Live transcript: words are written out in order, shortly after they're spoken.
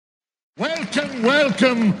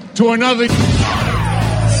Welcome to another...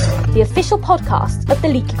 The official podcast of The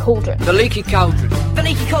Leaky Cauldron. The Leaky Cauldron. The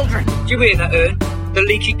Leaky Cauldron. Do you hear that, Ern? The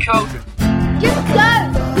Leaky Cauldron. Just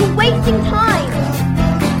go! You're wasting time!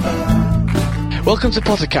 Welcome to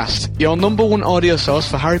Pottercast, your number one audio source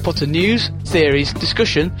for Harry Potter news, theories,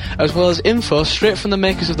 discussion, as well as info straight from the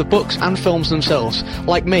makers of the books and films themselves,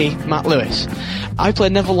 like me, Matt Lewis. I play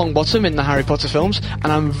Neville Longbottom in the Harry Potter films, and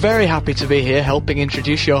I'm very happy to be here helping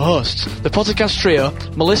introduce your hosts, the Pottercast trio,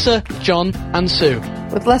 Melissa, John, and Sue.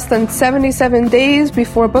 With less than 77 days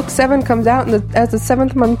before Book 7 comes out as the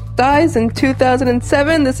 7th month dies in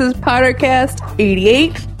 2007, this is Pottercast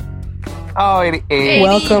 88. Oh, 88.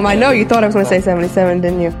 Welcome. I know you thought I was going to say 77,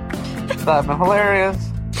 didn't you? That'd been hilarious.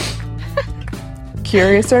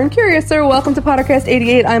 Curiouser and Curiouser. Welcome to Pottercast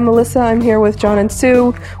 88. I'm Melissa. I'm here with John and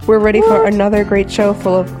Sue. We're ready for another great show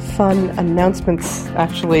full of fun announcements,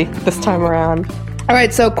 actually, this time around. All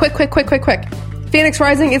right, so quick. Phoenix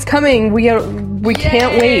Rising is coming. We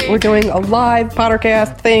can't wait. We're doing a live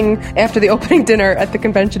Pottercast thing after the opening dinner at the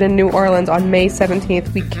convention in New Orleans on May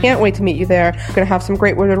 17th. We can't wait to meet you there. We're going to have some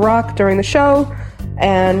great Wizard Rock during the show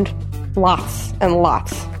and lots and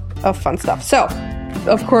lots of fun stuff. So,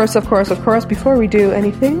 of course, before we do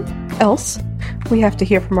anything else, we have to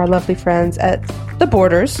hear from our lovely friends at The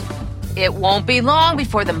Borders. It won't be long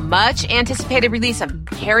before the much-anticipated release of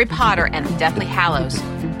Harry Potter and the Deathly Hallows.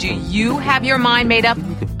 Do you have your mind made up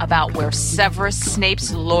about where Severus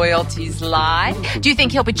Snape's loyalties lie? Do you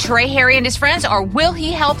think he'll betray Harry and his friends, or will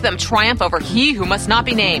he help them triumph over he who must not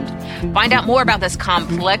be named? Find out more about this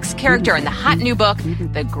complex character in the hot new book,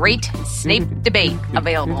 The Great Snape Debate,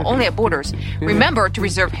 available only at Borders. Remember to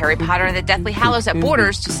reserve Harry Potter and the Deathly Hallows at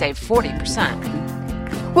Borders to save 40%.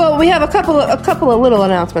 Well, we have a couple of little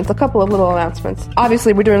announcements.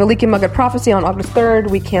 Obviously, we're doing a Leaky Mug at Prophecy on August 3rd.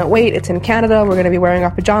 We can't wait. It's in Canada. We're going to be wearing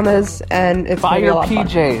our pajamas, and it's going to be a lot of fun.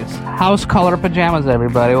 Buy your PJs. House color pajamas,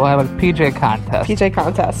 everybody. We'll have a PJ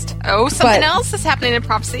contest. Oh, something else is happening in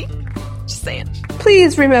Prophecy? Just saying.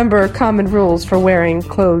 Please remember common rules for wearing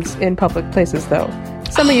clothes in public places, though.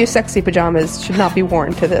 Some of you sexy pajamas should not be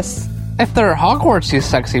worn to this. If they're Hogwarts, you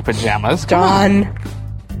sexy pajamas. John.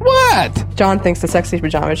 What? John thinks the sexy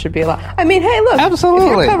pajamas should be allowed. I mean, hey, look. Absolutely.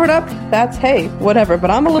 If you're covered up, that's, hey, whatever. But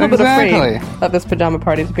I'm a little bit afraid of this pajama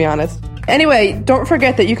party, to be honest. Anyway, don't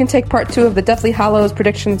forget that you can take part 2 of the Deathly Hallows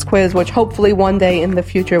predictions quiz, which hopefully one day in the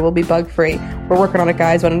future will be bug-free. We're working on it,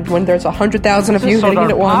 guys. When there's 100,000 of you hitting it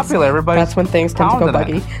at once, that's when things tend to go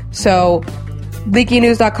buggy. So,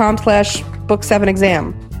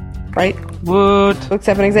 leakynews.com/book7exam, right? Woot. Book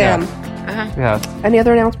 7 exam. Yeah. Yes. Any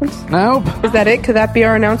other announcements? Nope. Is that it? Could that be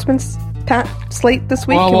our announcements slate this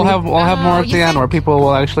week? Well, we'll have more at the end where people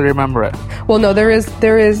will actually remember it. Well, no, there is.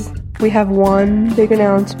 We have one big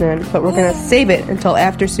announcement, but we're going to save it until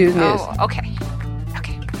after Sue's news. Oh, okay.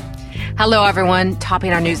 Hello, everyone.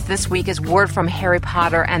 Topping our news this week is word from Harry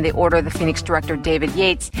Potter and the Order of the Phoenix director David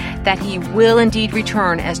Yates that he will indeed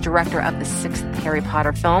return as director of the 6th Harry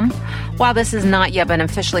Potter film. While this has not yet been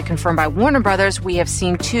officially confirmed by Warner Brothers, we have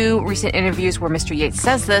seen 2 recent interviews where Mr. Yates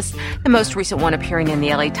says this, the most recent one appearing in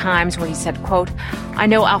the LA Times, where he said, quote, "I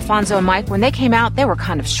know Alfonso and Mike, when they came out, they were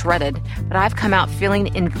kind of shredded, but I've come out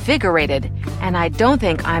feeling invigorated, and I don't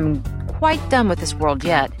think I'm quite done with this world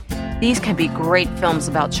yet. These can be great films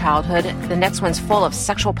about childhood. The next one's full of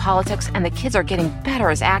sexual politics, and the kids are getting better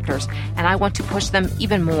as actors, and I want to push them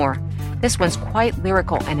even more. This one's quite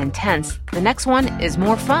lyrical and intense. The next one is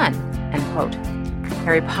more fun," end quote.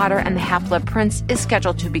 Harry Potter and the Half-Blood Prince is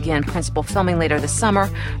scheduled to begin principal filming later this summer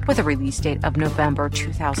with a release date of November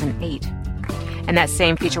 2008. In that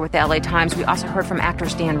same feature with the LA Times, we also heard from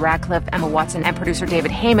actors Dan Radcliffe, Emma Watson, and producer David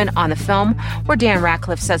Heyman on the film, where Dan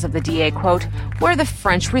Radcliffe says of the DA, quote, "We're the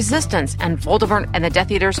French resistance, and Voldemort and the Death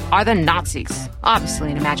Eaters are the Nazis, obviously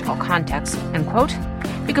in a magical context," end quote.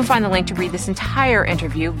 You can find the link to read this entire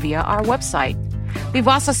interview via our website. We've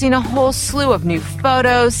also seen a whole slew of new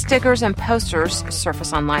photos, stickers, and posters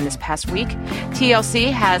surface online this past week.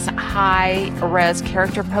 TLC has high-res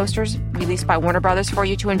character posters released by Warner Brothers for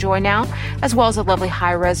you to enjoy now, as well as a lovely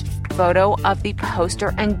high-res photo of the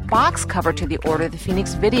poster and box cover to the Order of the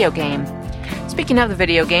Phoenix video game. Speaking of the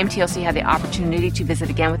video game, TLC had the opportunity to visit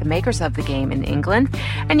again with the makers of the game in England,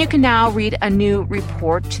 and you can now read a new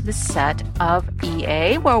report to the set of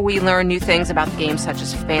EA, where we learn new things about the game, such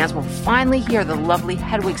as fans will finally hear the lovely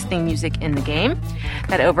Hedwig's theme music in the game,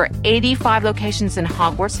 that over 85 locations in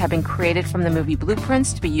Hogwarts have been created from the movie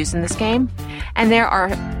blueprints to be used in this game, and there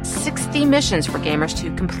are 60 missions for gamers to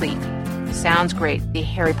complete. Sounds great. The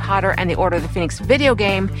Harry Potter and the Order of the Phoenix video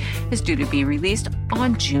game is due to be released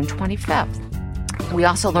on June 25th. We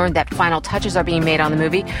also learned that final touches are being made on the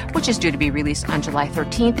movie, which is due to be released on July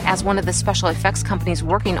 13th, as one of the special effects companies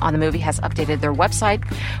working on the movie has updated their website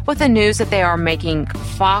with the news that they are making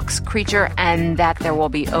Fox Creature and that there will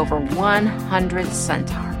be over 100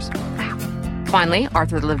 centaurs. Wow. Finally,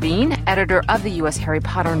 Arthur Levine, editor of the U.S. Harry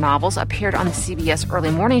Potter novels, appeared on the CBS Early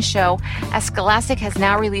Morning Show, as Scholastic has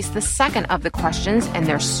now released the second of the questions, and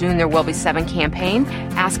there will be 7 campaign,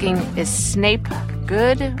 asking, is Snape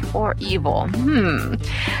good or evil?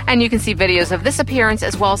 And you can see videos of this appearance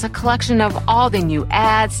as well as a collection of all the new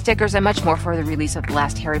ads, stickers, and much more for the release of the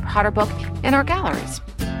last Harry Potter book in our galleries.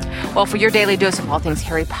 Well, for your daily dose of all things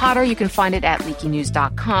Harry Potter, you can find it at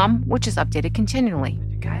leakynews.com, which is updated continually,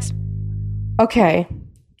 guys. Okay,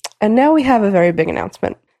 and now we have a very big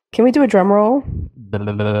announcement. Can we do a drum roll? We've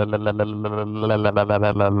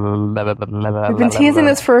been teasing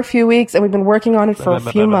this for a few weeks, and we've been working on it for a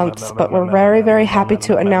few months, but we're very, very happy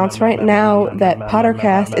to announce right now that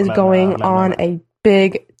Pottercast is going on a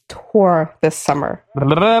big tour this summer. Tour!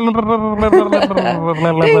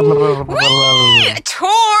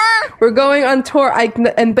 We're going on tour,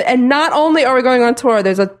 and not only are we going on tour,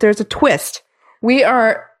 there's a twist. We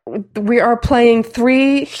are playing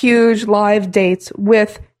 3 huge live dates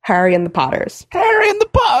with Harry and the Potters. Harry and the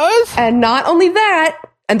Potters! And not only that,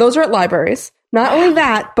 and those are at libraries, not only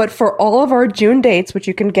that, but for all of our June dates, which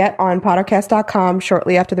you can get on Pottercast.com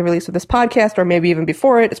shortly after the release of this podcast, or maybe even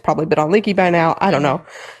before it, it's probably been on Leaky by now, I don't know.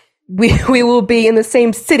 We will be in the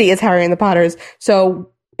same city as Harry and the Potters, so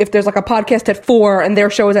if there's like a podcast at 4 and their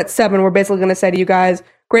show is at 7, we're basically going to say to you guys,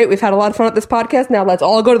 great, we've had a lot of fun at this podcast, now let's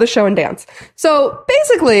all go to the show and dance. So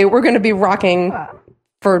basically, we're going to be rocking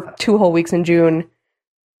for 2 whole weeks in June,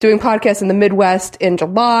 doing podcasts in the Midwest in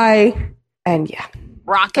July, and yeah.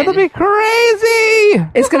 Rocking. That'll be crazy!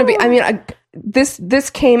 It's going to be, I mean, this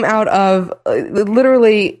came out of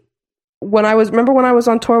literally when I was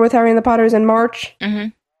on tour with Harry and the Potters in March. Mm-hmm.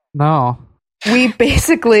 No. We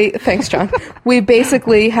basically, thanks, John. We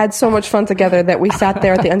basically had so much fun together that we sat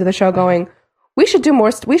there at the end of the show going, we should do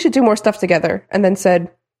more stuff together. And then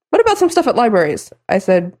said, what about some stuff at libraries? I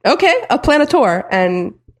said, okay, I'll plan a tour.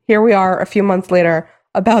 And here we are a few months later,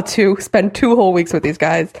 about to spend 2 whole weeks with these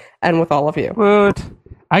guys and with all of you. Woot.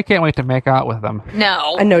 I can't wait to make out with them.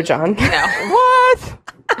 No. I know, John. No. What?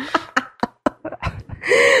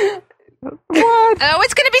 What? Oh,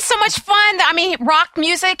 it's going to be so much fun. I mean, rock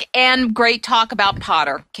music and great talk about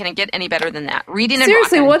Potter. Can it get any better than that? Reading and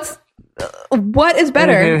seriously, rocking. what is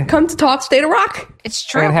better? Come to talk State of Rock. It's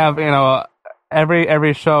true. And have,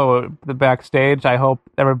 every show, the backstage, I hope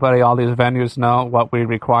everybody, all these venues know what we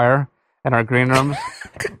require in our green rooms.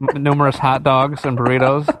 Numerous hot dogs and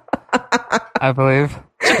burritos, I believe.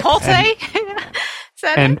 Chipotle?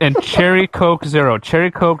 and Cherry Coke Zero.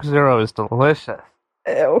 Cherry Coke Zero is delicious.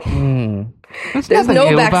 Ew. There's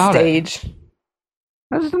no backstage.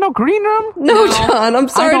 There's no green room? No, John, I'm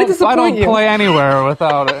sorry to disappoint you. I don't play anywhere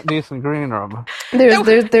without a decent green room.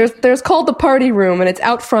 There's called the party room, and it's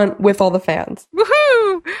out front with all the fans.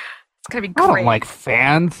 Woohoo! It's going to be great. I don't like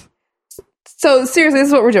fans. So, seriously, this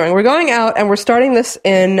is what we're doing. We're going out, and we're starting this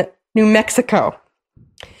in New Mexico.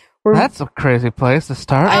 That's a crazy place to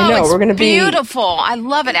start. I know. We're going to be beautiful. I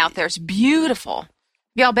love it out there. It's beautiful.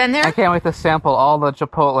 Y'all been there? I can't wait to sample all the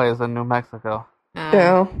Chipotles in New Mexico.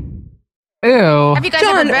 Ew. Have you guys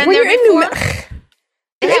John, ever been when there you're before?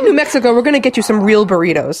 in New Mexico, we're going to get you some real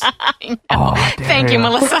burritos. I know. Thank you,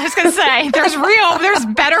 Melissa. I was going to say, there's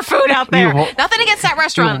better food out there. Nothing against that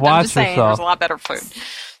restaurant. I'm just saying, there's a lot better food.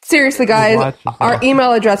 Seriously, guys, our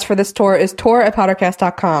email address for this tour is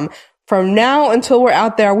tour@pottercast.com. From now until we're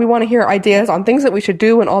out there, we want to hear ideas on things that we should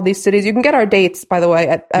do in all these cities. You can get our dates, by the way,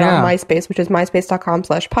 at our MySpace, which is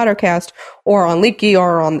myspace.com/Pottercast, or on Leaky,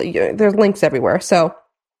 or on there's links everywhere. So,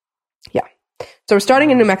 yeah. So we're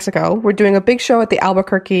starting in New Mexico. We're doing a big show at the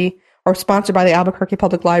Albuquerque, or sponsored by the Albuquerque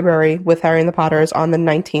Public Library, with Harry and the Potters on the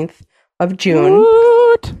 19th of June.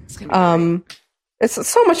 What? It's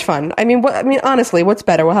so much fun. I mean, honestly, what's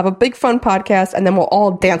better? We'll have a big fun podcast, and then we'll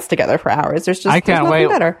all dance together for hours. There's nothing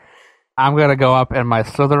better. I'm going to go up in my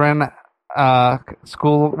Slytherin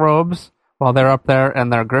school robes while they're up there in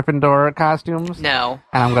their Gryffindor costumes. No.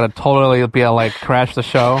 And I'm going to totally be like, crash the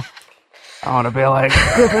show. I want to be like,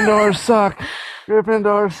 Gryffindors suck.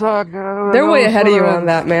 Gryffindors suck. They're way ahead of you on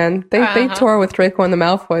that, man. They tour with Draco and the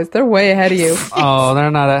Malfoys. They're way ahead of you. Oh,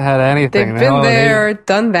 they're not ahead of anything. They've been there,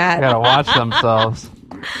 done that. They got to watch themselves.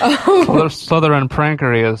 Slytherin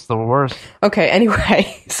prankery is the worst. Okay,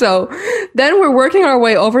 anyway, so then we're working our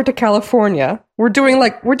way over to California. We're doing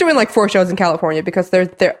like 4 shows in California because there's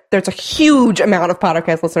a huge amount of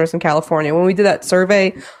Pottercast listeners in California. When we did that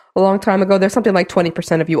survey a long time ago. There's something like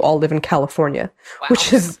 20% of you all live in California,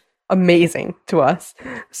 which is amazing to us.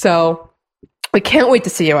 So we can't wait to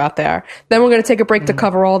see you out there. Then we're going to take a break to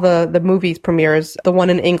cover all the movies premieres. The one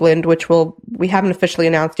in England, which we haven't officially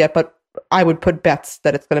announced yet, but I would put bets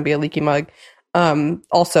that it's going to be a leaky mug.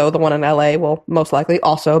 Also, the one in LA will most likely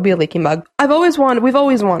also be a leaky mug. We've always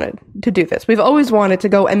wanted to do this. We've always wanted to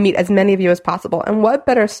go and meet as many of you as possible. And what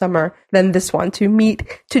better summer than this one to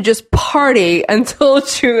just party until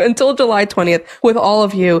July 20th with all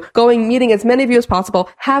of you, meeting as many of you as possible,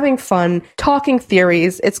 having fun, talking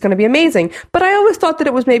theories. It's going to be amazing. But I always thought that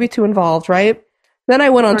it was maybe too involved, right? Then I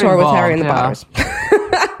went on tour with Harry and the Potters.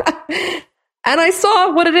 And I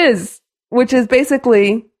saw what it is, which is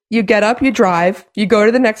basically you get up, you drive, you go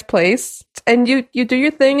to the next place, and you do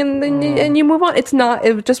your thing, and then and you move on.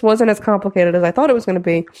 It just wasn't as complicated as I thought it was going to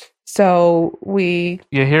be. So You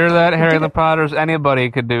hear that, Harry and the Potters?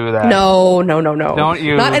 Anybody could do that. No. Don't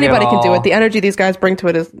you? Not anybody can do it. The energy these guys bring to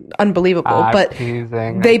it is unbelievable. But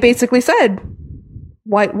they basically said,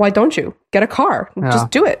 why don't you? Get a car. Yeah.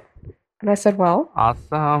 Just do it. And I said, well.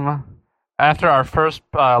 Awesome. After our first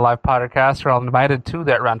live Pottercast, we're all invited to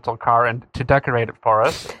that rental car and to decorate it for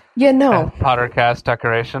us. Yeah, no. And Pottercast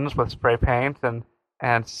decorations with spray paint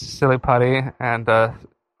and silly putty and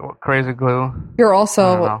crazy glue. You're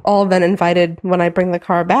also all then invited when I bring the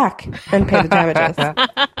car back and pay the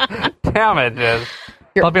damages. Damages?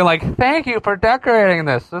 I'll be like, thank you for decorating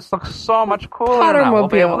this. This looks so much cooler now. We'll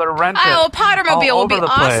be able to rent it. Oh, Pottermobile will be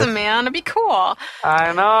awesome, place. man. It'd be cool.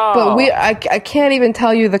 I know. But I can't even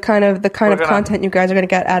tell you the kind of content you guys are going to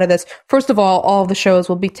get out of this. First of all of the shows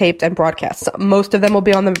will be taped and broadcast. Most of them will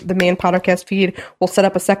be on the main Pottercast feed. We'll set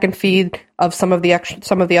up a second feed of some of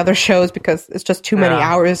the other shows because it's just too many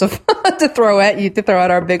hours of to throw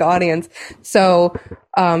at our big audience. So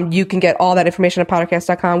you can get all that information at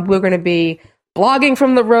pottercast.com. We're going to be blogging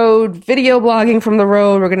from the road, video blogging from the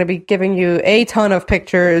road. We're going to be giving you a ton of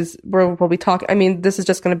pictures. We'll be talking. I mean, this is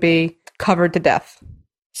just going to be covered to death.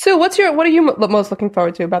 Sue, what are you most looking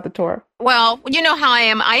forward to about the tour? Well, you know how I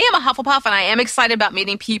am. I am a Hufflepuff, and I am excited about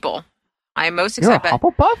meeting people. I am most excited. You're a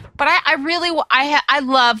Hufflepuff? But I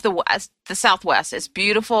love the West, the Southwest. It's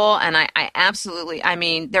beautiful, and I absolutely. I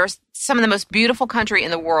mean, there's some of the most beautiful country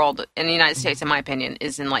in the world, in the United States, in my opinion,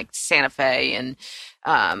 is in like Santa Fe and.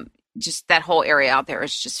 Just that whole area out there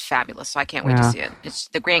is just fabulous. So I can't wait to see it. It's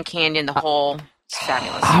the Grand Canyon, it's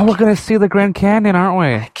fabulous. Oh, we're going to see the Grand Canyon, aren't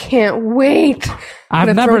we? I can't wait.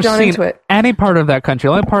 I've never seen any part of that country.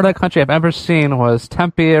 The only part of that country I've ever seen was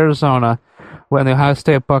Tempe, Arizona, when the Ohio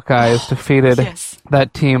State Buckeyes defeated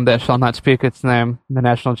that team that shall not speak its name in the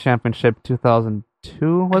national championship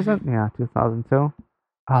 2002, was it? Yeah, 2002. Oh,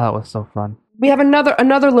 that was so fun. We have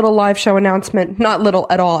another little live show announcement. Not little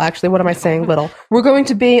at all, actually. What am I saying, little? We're going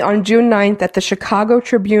to be on June 9th at the Chicago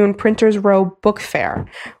Tribune Printers Row Book Fair.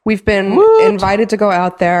 We've been invited to go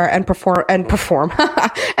out there and perform and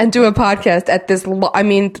do a podcast at this.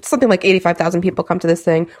 Something like 85,000 people come to this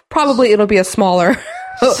thing. Probably it'll be a smaller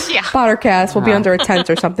Pottercast. We'll be under a tent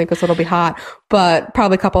or something because it'll be hot. But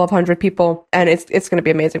probably a couple of hundred people, and it's going to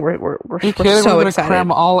be amazing. We're so excited.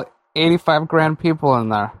 Cram all 85 grand people in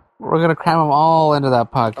there. We're going to cram them all into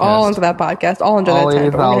that podcast. All into that podcast. All into that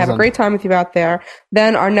tent. We're going to have a great time with you out there.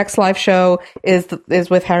 Then our next live show is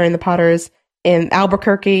with Harry and the Potters in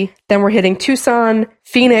Albuquerque. Then we're hitting Tucson,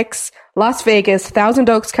 Phoenix, Las Vegas, Thousand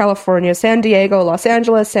Oaks, California, San Diego, Los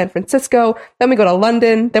Angeles, San Francisco. Then we go to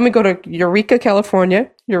London. Then we go to Eureka,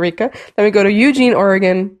 California. Then we go to Eugene,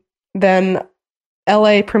 Oregon. Then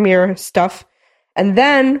LA premiere stuff. And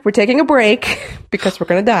then we're taking a break because we're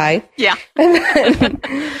going to die. Yeah.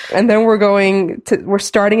 And then we're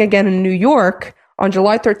starting again in New York on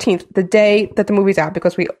July 13th, the day that the movie's out,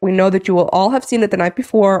 because we know that you will all have seen it the night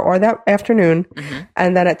before or that afternoon. Mm-hmm.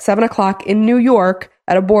 And then at 7:00 in New York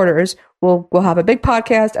at a Borders, we'll have a big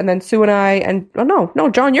podcast. And then Sue and I,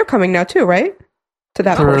 John, you're coming now too, right? To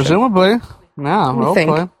that portion. Presumably. No, we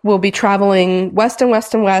think we'll be traveling west and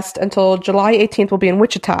west and west until July 18th. We'll be in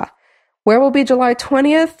Wichita. Where will be July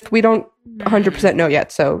 20th? We don't 100% know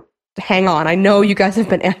yet, so hang on. I know you guys have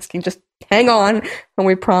been asking. Just hang on, and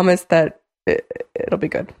we promise that it'll be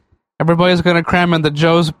good. Everybody's going to cram into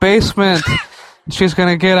Joe's basement. She's going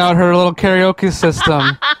to get out her little karaoke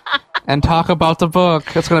system and talk about the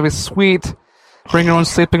book. It's going to be sweet. Bring your own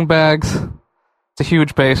sleeping bags. It's a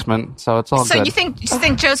huge basement, so it's all good. So you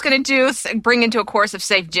think Joe's going to bring into a course of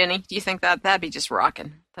Save Ginny? Do you think that'd be just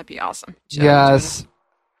rocking? That'd be awesome. Yes.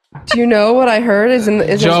 Do you know what I heard?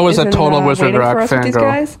 Joe is a total Wizard Rock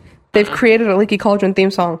fangirl. They've created a Leaky Cauldron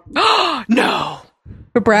theme song. No!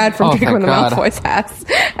 Brad from Dick when the Malfoy's has.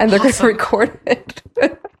 And they're going to record it.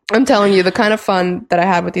 I'm telling you, the kind of fun that I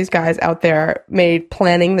had with these guys out there made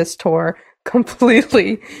planning this tour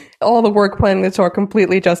all the work planning the tour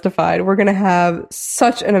completely justified. We're going to have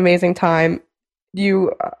such an amazing time.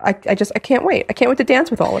 I can't wait. I can't wait to dance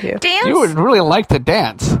with all of you. Dance? You would really like to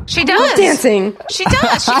dance. She does. Dancing. She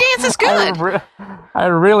does. She dances good. I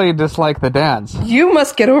really dislike the dance. You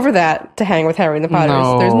must get over that to hang with Harry and the Potters.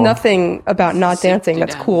 No. There's nothing about not dancing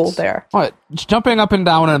that's cool there. What? Jumping up and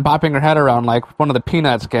down and bopping her head around like one of the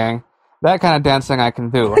Peanuts gang. That kind of dancing I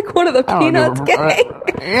can do. Like one of the Peanuts gang.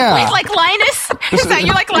 Yeah. Wait, like Linus? Is that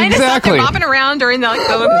you like Linus Exactly. out there bopping around during the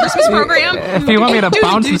Christmas program? If you want me to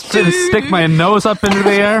bounce and stick my nose up into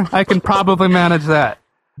the air, I can probably manage that.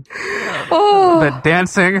 Oh, But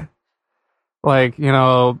dancing, like,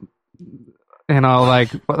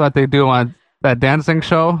 like what they do on that dancing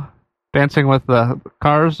show, Dancing with the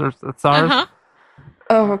Cars or the Stars. Uh-huh.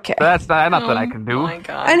 oh, okay. That's not that I can do. Oh my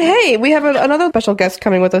God. And hey, we have another special guest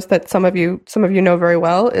coming with us that some of you know very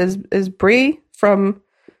well is Bree from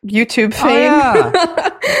YouTube fame. Oh, yeah.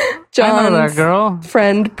 John's I know that girl.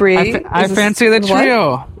 friend Bree. I fancy the what?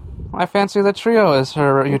 trio. I fancy the trio is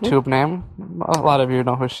her YouTube name. A lot of you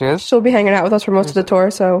know who she is. She'll be hanging out with us for most of the tour,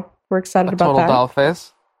 so we're excited about Total that. doll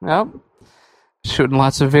face. Yep. Shooting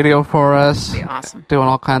lots of video for us. That'd be awesome. Doing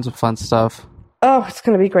all kinds of fun stuff. Oh, it's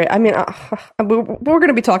going to be great. I mean, we're going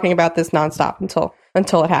to be talking about this nonstop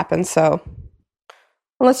until it happens. So,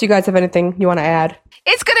 unless you guys have anything you want to add,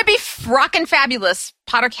 It's going to be frockin' fabulous.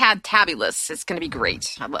 Pottercad tabulous. It's going to be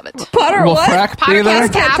great. I love it. Potter, Will what? Frack be there?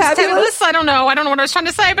 Pottercast tabs Tabulous? tabulous. I don't know what I was trying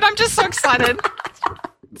to say, but I'm just so excited.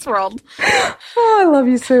 This world. Oh, I love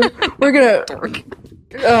you, Sue. We're gonna.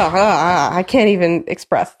 I can't even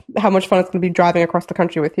express how much fun it's going to be driving across the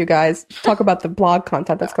country with you guys. Talk about the blog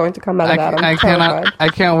content that's going to come out of that. I'm terrified. I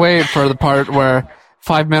can't wait for the part where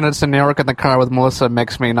 5 minutes in New York in the car with Melissa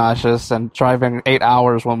makes me nauseous, and driving 8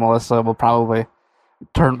 hours with Melissa will probably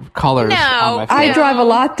turn colors No. on my face. I drive a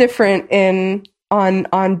lot different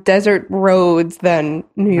on desert roads than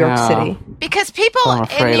New York Yeah. City. Because people I'm in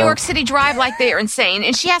afraid New York of. City drive like they are insane,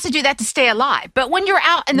 and she has to do that to stay alive. But when you're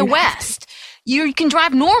out in the West, you can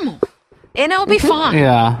drive normal, and it'll be fine.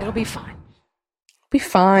 Yeah. It'll be fine. Be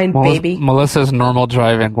fine, baby. Melissa's normal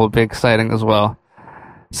driving will be exciting as well.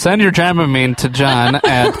 Send your Dramamine to John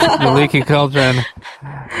at the Leaky Cauldron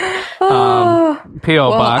P.O.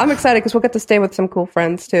 Well, Box. I'm excited because we'll get to stay with some cool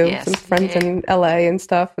friends too. Yes. Some friends in LA and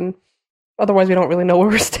stuff, and otherwise we don't really know where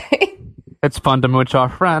we're staying. It's fun to mooch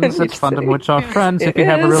off friends. In It's fun to City. mooch off friends. It If you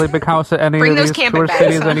have a is. really big house at any Bring of those these camping tour bags,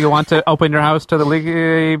 cities huh? and you want to open your house to the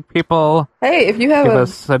Leaky people, Hey, if you have give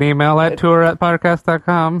us an email at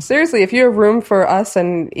tour@podcast.com. seriously, if you have room for us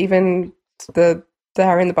and even the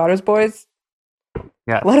Harry and the Potters boys,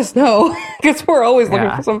 Yes. let us know because we're always looking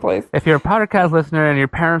Yeah. for someplace. If you're a podcast listener and your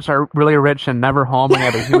parents are really rich and never home and you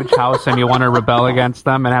have a huge house and you want to rebel against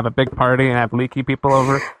them and have a big party and have leaky people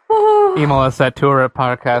over, email us at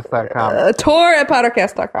tour@podcast.com.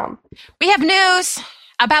 Tour@pottercast.com. We have news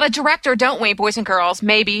about a director, don't we, boys and girls?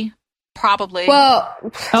 Maybe. Probably. Well,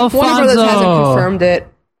 Alfonso. Warner Brothers hasn't confirmed it,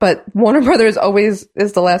 but Warner Brothers always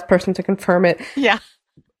is the last person to confirm it. yeah.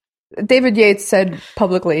 David Yates said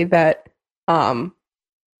publicly that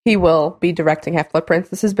he will be directing Half-Blood Prince.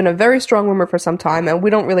 This has been a very strong rumor for some time, and we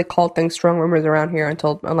don't really call things strong rumors around here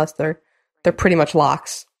unless they're pretty much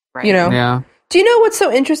locks. Right. You know? Yeah. Do you know what's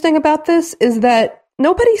so interesting about this is that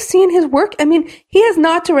nobody's seen his work. I mean, he has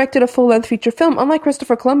not directed a full-length feature film, unlike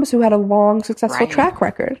Christopher Columbus, who had a long, successful Right. track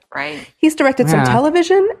record. Right. He's directed some Yeah.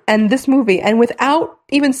 television and this movie, and without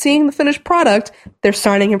even seeing the finished product, they're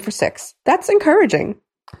signing him for 6. That's encouraging.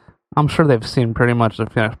 I'm sure they've seen pretty much the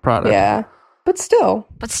finished product. Yeah. But still.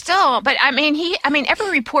 But I mean,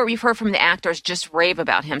 every report we've heard from the actors just rave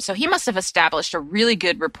about him. So he must have established a really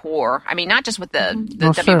good rapport. I mean, not just with the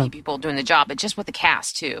Oh, WP sure. people doing the job, but just with the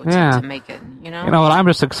cast too, Yeah. to make it, you know? You know what? I'm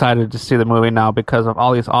just excited to see the movie now because of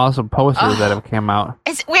all these awesome posters that have came out.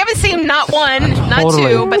 We haven't seen not one, not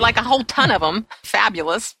Totally. 2, but like a whole ton of them.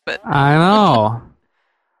 Fabulous. But I know.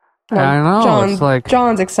 I know. It's like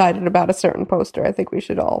John's excited about a certain poster. I think we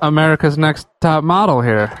should all America's Next Top Model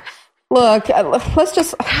here. look.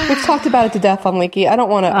 We've talked about it to death on Leaky. I don't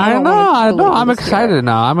want to. I know. I'm excited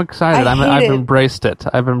now. I'm excited. I hate I've it. embraced it.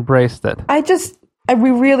 We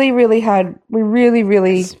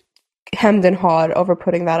really hemmed and hawed over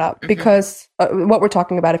putting that up because what we're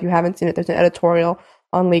talking about, if you haven't seen it, there's an editorial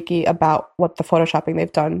on Leaky about what the photoshopping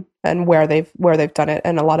they've done and where they've done it,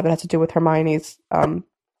 and a lot of it has to do with Hermione's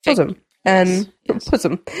bosom and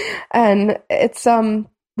bosom, and it's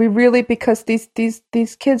we really, because these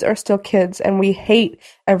kids are still kids, and we hate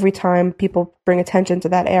every time people bring attention to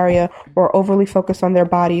that area or overly focus on their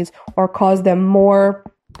bodies or cause them more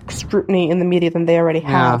scrutiny in the media than they already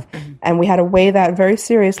have. And we had to weigh that very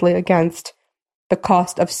seriously against the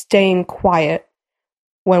cost of staying quiet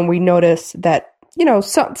when we notice that, you know,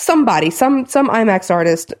 some IMAX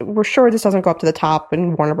artist, we're sure this doesn't go up to the top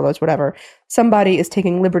in Warner Brothers, whatever. Somebody is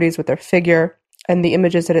taking liberties with their figure and the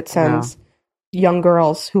images that it sends young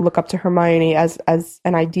girls who look up to Hermione as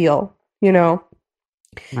an ideal, you know?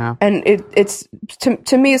 Yeah. And it's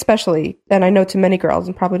to me especially, and I know to many girls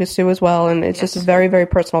and probably to Sue as well, and it's just a very, very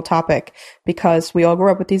personal topic because we all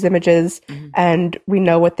grew up with these images and we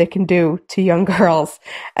know what they can do to young girls,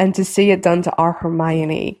 and to see it done to our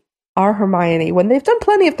Hermione, when they've done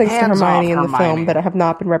plenty of things to Hermione in the film that have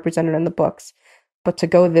not been represented in the books, but to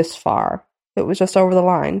go this far, it was just over the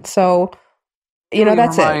line. So, you know,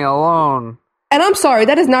 that's Hermione it. Alone. And I'm sorry,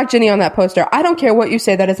 that is not Ginny on that poster. I don't care what you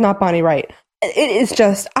say, that is not Bonnie Wright. It is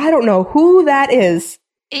just, I don't know who that is.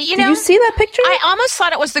 You Did you see that picture? I almost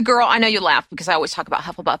thought it was the girl. I know you laugh because I always talk about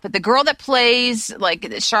Hufflepuff, but the girl that plays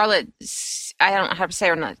like Charlotte, I don't know how to say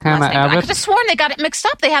her last name. But I could have sworn they got it mixed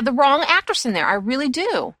up. They have the wrong actress in there. I really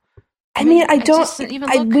do. I mean,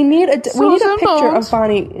 we need a picture of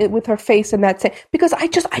Bonnie with her face in that because I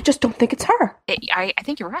just don't think it's her. I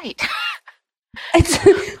think you're right. It's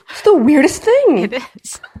the weirdest thing. It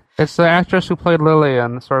is. It's the actress who played Lily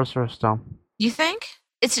in Sorcerer's Stone. You think?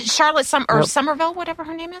 It's Charlotte Somerville, whatever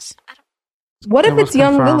her name is? What if it's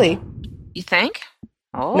young confirmed. Lily? You think?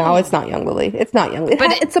 Oh. No, it's not young Lily. It's not young Lily.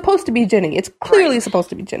 But it's supposed to be Ginny. It's clearly supposed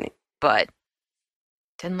to be Ginny. But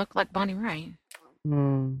didn't look like Bonnie Wright.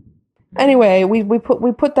 Anyway, we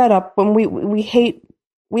put that up when we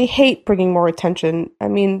hate bringing more attention. I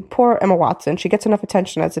mean, poor Emma Watson. She gets enough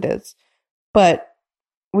attention as it is. But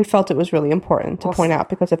we felt it was really important to point out,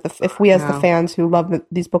 because if we as the fans who love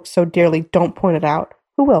these books so dearly don't point it out,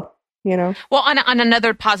 who will? You know. Well, on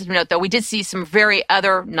another positive note, though, we did see some very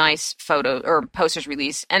other nice photos or posters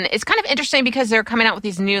released, and it's kind of interesting because they're coming out with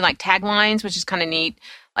these new like taglines, which is kind of neat,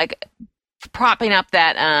 like propping up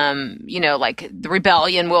that like the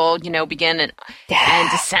rebellion will begin and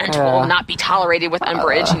dissent will not be tolerated with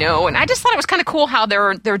Umbridge, and I just thought it was kind of cool how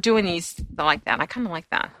they're doing these like that. I kind of like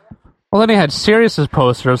that. Well, then he had Sirius's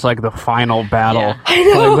posters like the final battle. Yeah. I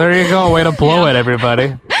know. Like, there you go, way to blow it, everybody.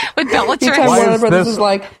 With Bellatrix. Warner Brothers is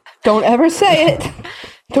like, don't ever say it.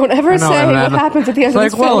 Don't ever say what happens at the end of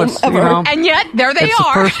this film ever. And yet, there they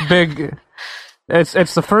are.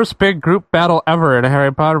 It's the first big group battle ever in a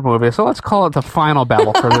Harry Potter movie, so let's call it the final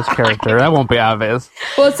battle for this character. That won't be obvious.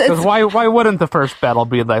 Well, why wouldn't the first battle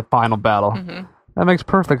be the final battle? Mm-hmm. That makes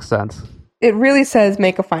perfect sense. It really says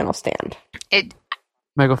make a final stand.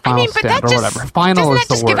 Make a final stand or whatever. Final doesn't is that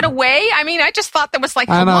the just word. give it away? I mean, I just thought that was like,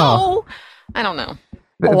 hello. I don't know.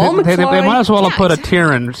 They might as well have put a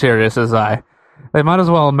tear in Sirius's eye. They might as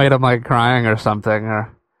well have made him like crying or something,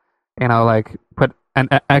 or like put an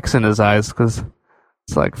X in his eyes, because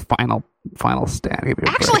it's like final stand.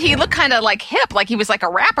 Actually, he looked kind of like hip, like he was like a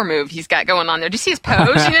rapper move he's got going on there. Do you see his pose?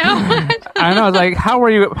 I know. It's like, how are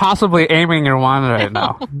you possibly aiming your wand right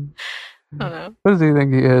now? I don't know. What does he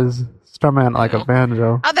think he is? Strumming like a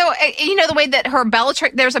banjo. Although, the way that her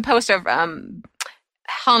Bellatrix, there's a poster of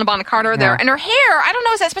Helena Bonham Carter there, and her hair, I don't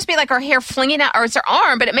know, is that supposed to be like her hair flinging out, or it's her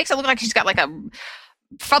arm, but it makes it look like she's got like a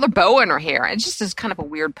feather boa in her hair. It just is kind of a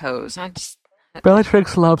weird pose.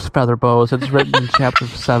 Bellatrix loves feather boas. It's written in chapter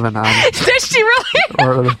 7 on. Does she really?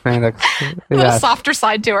 Order of the Phoenix. A little softer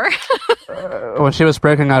side to her. When she was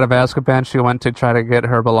breaking out of Azkaban, she went to try to get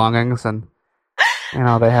her belongings, and they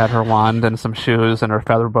had her wand and some shoes and her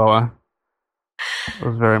feather boa. It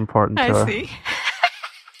was very important to her. I see.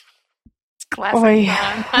 Classic.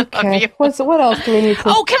 I love you. What else do we need to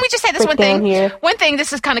can we just say this one thing? Here? One thing,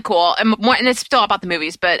 this is kind of cool, and it's still about the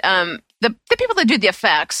movies, but the people that do the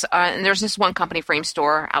effects, and there's this one company,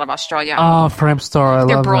 Framestore, out of Australia. Oh, Framestore,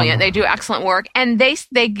 They're love brilliant. them. They do excellent work, and they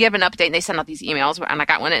give an update, and they send out these emails, and I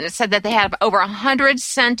got one, and it said that they have over 100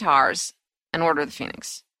 centaurs in Order of the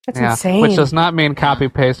Phoenix. That's insane. Which does not mean copy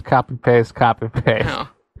paste. No.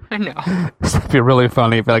 I know. It'd be really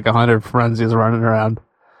funny if like 100 frenzies running around,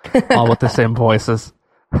 all with the same voices,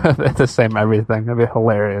 the same everything. It'd be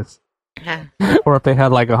hilarious. Yeah. Or if they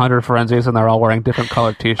had like 100 frenzies and they're all wearing different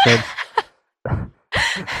colored t-shirts.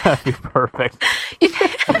 That'd be perfect.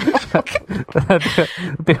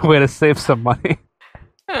 That'd be a way to save some money.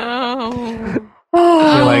 Oh.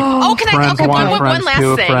 One last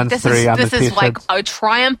thing. This is like a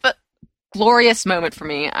triumphant, glorious moment for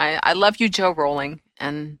me. I love you, Joe Rowling,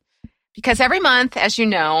 and because every month, as you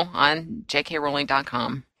know, on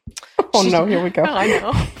jkrowling.com. Oh no, here we go. I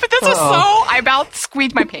know. But this was I about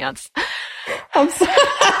squeezed my pants. I'm sorry.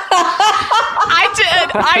 I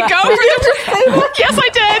did. I go for the. Yes, I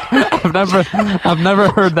did. I've never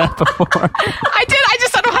heard that before. I did. I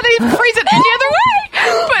just don't know how to even phrase it any other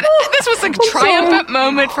way. But this was a triumphant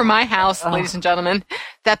moment for my house, ladies and gentlemen,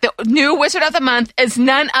 that the new Wizard of the Month is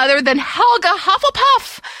none other than Helga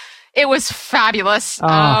Hufflepuff. It was fabulous.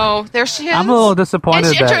 Oh, there she is. I'm a little disappointed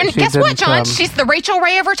and she guess what, didn't, John? She's the Rachel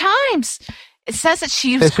Ray of her times. It says that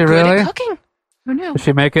she's Is she good really? at cooking. Who knew? Did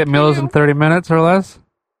she make it meals in 30 minutes or less?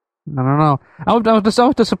 I don't know. I was just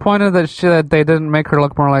so disappointed that they didn't make her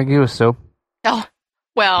look more like you, Sue. Oh,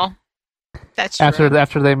 well, that's true.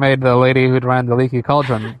 After they made the lady who ran the Leaky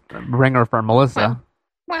Cauldron ringer for Melissa.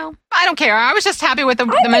 Well, I don't care. I was just happy with the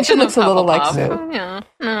I think mention she looks of a little like Hufflepuff. Sue. Yeah,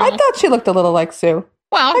 no. I thought she looked a little like Sue.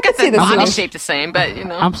 Well, I could guess see the this body one. shape the same, but you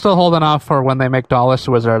know. I'm still holding off for when they make Dawlish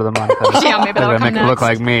Wizard of the Month. Yeah, maybe that'll They're come make her look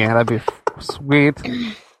next. like me. That'd be sweet.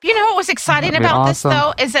 You know what was exciting That'd be about this, awesome.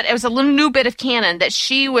 though, is that it was a little new bit of canon that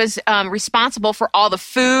she was responsible for all the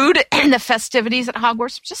food and the festivities at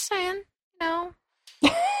Hogwarts. Just saying, you know.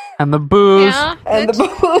 And the booze. Yeah, And the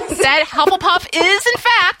booze. that Hufflepuff is, in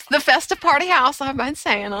fact, the festive party house. I've been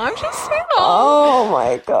saying. I'm just saying. Oh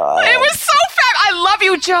my god. It was so fab. I love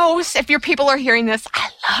you, Joe. If your people are hearing this, I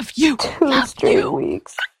love you. 2 straight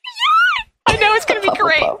weeks. I know it's going to be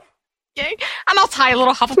great. Hufflepuff. Yay. And I'll tie a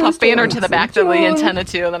little Hufflepuff Tuesday banner to the weeks, back of the John. antenna,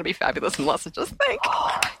 too. That'll be fabulous. And let's just think.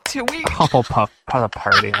 2 weeks. Hufflepuff for the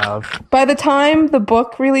party house. By the time the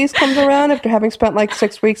book release comes around, after having spent like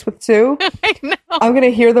 6 weeks with Sue, I know. I'm gonna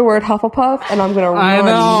hear the word Hufflepuff and I'm gonna I run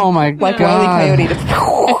know, oh my like God. Wile E. Coyote.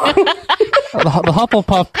 The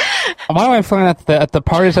Hufflepuff. Why am I feeling at the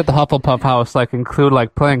parties at the Hufflepuff house include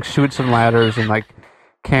playing Chutes and Ladders and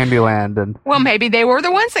Candyland and Well, maybe they were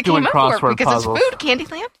the ones that Doing came up for it crossword because puzzles. it's food,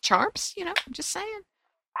 Candyland, charms, you know, I'm just saying.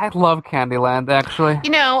 I love Candyland actually.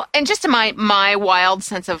 You know, and just to my wild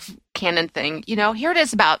sense of canon thing, you know, here it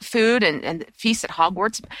is about food and feasts at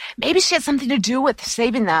Hogwarts. Maybe she had something to do with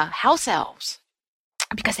saving the house elves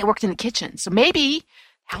because they worked in the kitchen. So maybe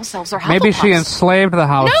house elves are Hufflepuffs. Maybe she enslaved the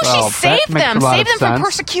house No, she elves. That saved makes them. a lot Saved of them from sense.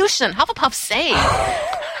 persecution. Hufflepuff saved.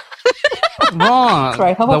 Wrong. That's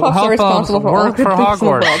right. The Hufflepuffs are responsible for all work good for things in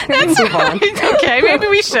the world. Hogwarts. Can we move on? Okay, maybe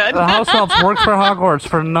we should. The house elves worked for Hogwarts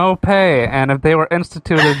for no pay, and if they were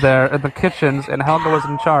instituted there in the kitchens and Helga was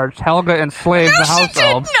in charge, Helga enslaved the No, house she did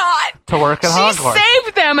elves not. to work at She Hogwarts.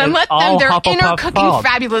 saved them and It's let them all their Hufflepuff inner cooking fault.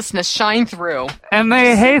 fabulousness shine through. And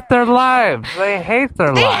they hate their lives. They hate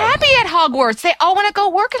their They lives. happy at Hogwarts. They all want to go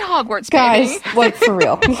work at Hogwarts, Guys, baby. like for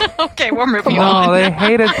real. Okay, we're moving No, on. they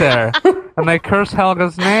hate it there. And they curse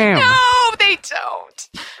Helga's name. No, they don't.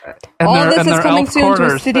 And All their- this and is their coming elf soon to a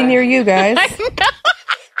quarters city thing. near you guys.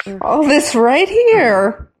 All this right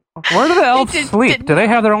here. Where do the elves did- sleep? did Do they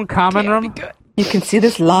have their own common Can't be room? good. You can see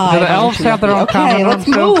this live. Do the on elves have their TV. own Okay, common let's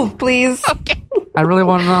room, too? move, please. Okay. I really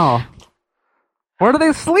want to know. Where do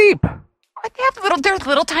they sleep? But they have they're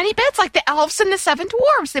little tiny beds like the elves and the seven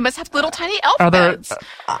dwarves. They must have little tiny elf Are there- beds.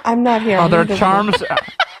 I'm not here. Are I'm there invisible. charms?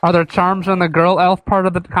 Are there charms in the girl elf part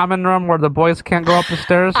of the common room where the boys can't go up the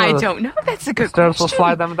stairs? So I the don't know. That's a The good stairs will question.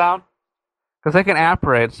 slide them down? Because they can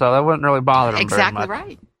apparate, so that wouldn't really bother them Exactly very much.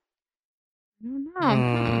 right. I don't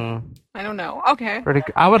know. I don't know. Okay.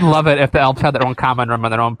 I would love it if the elves had their own common room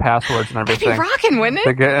and their own passwords and That'd be everything. rocking, wouldn't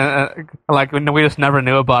They it? get, we just never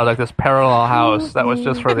knew about it, this parallel house that was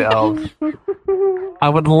just for the elves. I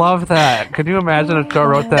would love that. Could you imagine if Joe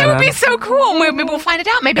wrote that That would in? be so cool. Maybe we'll find it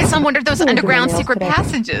out. Maybe it's one of those underground else secret today.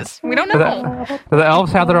 passages. We don't Do know. the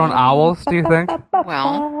elves have their own owls, do you think?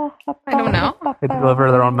 Well, I don't know. They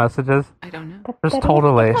deliver their own messages? I don't know. Just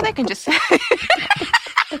totally. Well, they can just.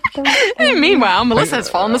 Meanwhile, Melissa has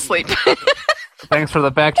fallen asleep. Thanks for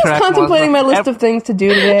the backtrack. Just contemplating my Melissa. list of things to do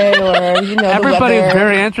today, or the Everybody's weather,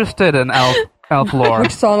 very interested in elf lore.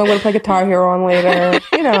 which song I'm going to play Guitar Hero on later.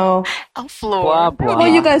 Elf lore. Blah, blah. Well,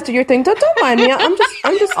 you guys do your thing. Don't mind me. I'm just.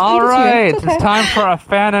 All I'm just here. right, It's okay. it's time for a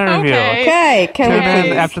fan interview. Okay. Okay, can Tune we in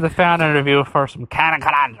please? after the fan interview for some Canon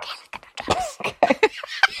Calandros.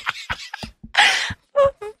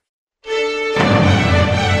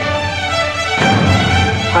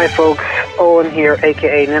 Hi folks, Owen here,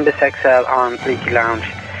 aka Nimbus XL on Leaky Lounge.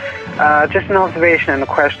 Just an observation and a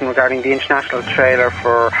question regarding the international trailer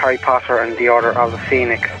for Harry Potter and the Order of the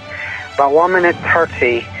Phoenix. About 1 minute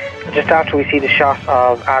 30, just after we see the shot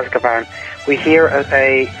of Azkaban, we hear a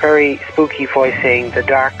very spooky voice saying, "The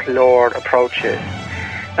Dark Lord approaches."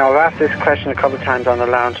 Now, I've asked this question a couple of times on the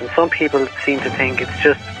lounge, and some people seem to think it's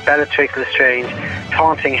just Bellatrix Lestrange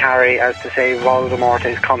taunting Harry as to say Voldemort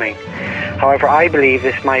is coming. However, I believe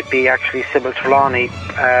this might be actually Sybil Trelawney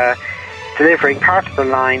delivering part of the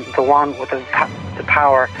line, "The one with the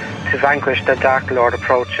power to vanquish the Dark Lord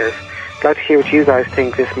approaches." Glad to hear what you guys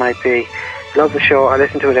think this might be. Love the show. I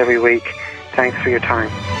listen to it every week. Thanks for your time.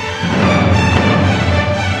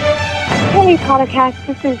 Hey, Pottercast.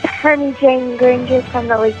 This is Hermie Jane Granger from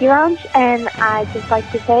the Leaky Lounge, and I'd just like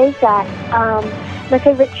to say that my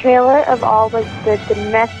favorite trailer of all was the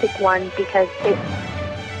domestic one because it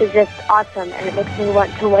is just awesome, and it makes me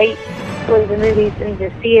want to wait for the movies and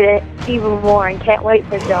to see it even more, and can't wait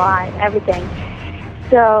for July and everything.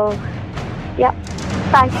 So, yep.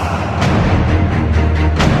 Bye.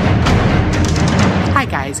 Hi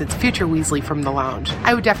guys, it's Future Weasley from The Lounge.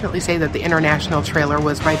 I would definitely say that the international trailer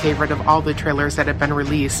was my favorite of all the trailers that have been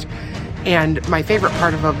released. And my favorite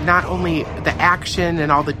part of them, not only the action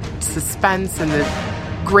and all the suspense and the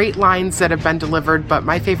great lines that have been delivered, but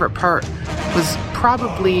my favorite part was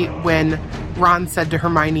probably when Ron said to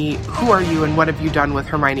Hermione, "Who are you and what have you done with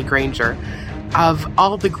Hermione Granger?" Of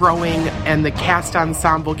all the growing and the cast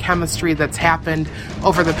ensemble chemistry that's happened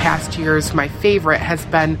over the past years, my favorite has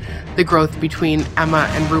been the growth between Emma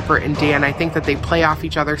and Rupert and Dan. I think that they play off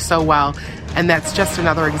each other so well, and that's just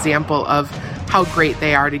another example of how great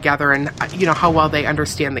they are together and, you know, how well they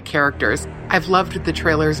understand the characters. I've loved the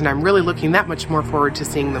trailers, and I'm really looking that much more forward to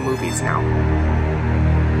seeing the movies now.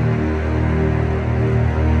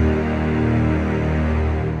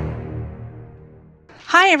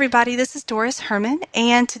 Hi everybody, this is Doris Herman,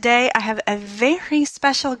 and today I have a very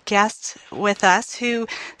special guest with us who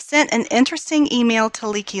sent an interesting email to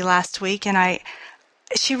Leaky last week, and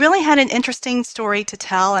she really had an interesting story to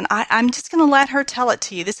tell, and I'm just going to let her tell it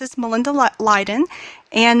to you. This is Melinda Leiden,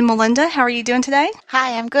 and Melinda, how are you doing today?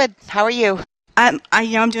 Hi, I'm good. How are you? I'm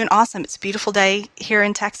doing awesome. It's a beautiful day here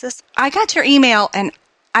in Texas. I got your email, and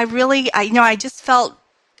I just felt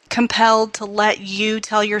compelled to let you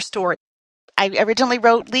tell your story. I originally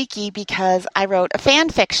wrote Leaky because I wrote a fan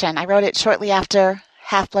fiction. I wrote it shortly after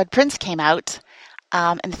Half-Blood Prince came out,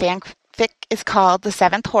 and the fanfic is called The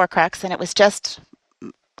Seventh Horcrux, and it was just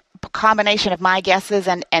a combination of my guesses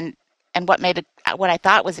and what I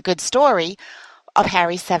thought was a good story of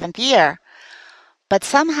Harry's seventh year. But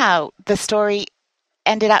somehow the story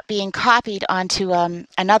ended up being copied onto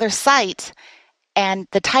another site, and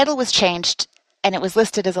the title was changed, and it was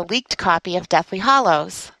listed as a leaked copy of Deathly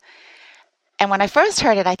Hallows. And when I first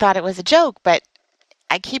heard it, I thought it was a joke, but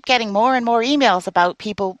I keep getting more and more emails about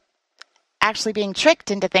people actually being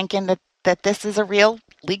tricked into thinking that this is a real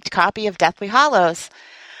leaked copy of Deathly Hallows.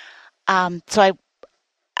 So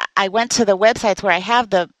I went to the websites where I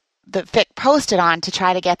have the fic posted on to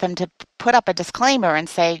try to get them to put up a disclaimer and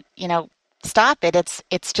say, stop it.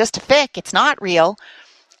 It's just a fic. It's not real,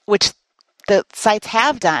 which the sites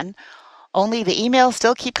have done. Only the emails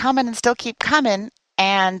still keep coming.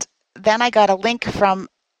 And then I got a link from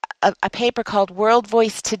a paper called World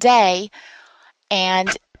Voice Today, and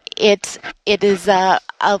it is a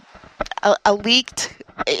leaked.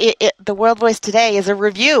 The World Voice Today is a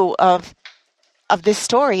review of this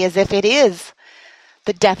story as if it is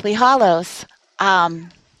the Deathly Hallows.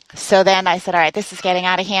 So then I said, all right, this is getting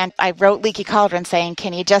out of hand. I wrote Leaky Cauldron saying,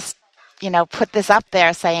 can you just, put this up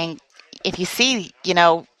there saying, if you see,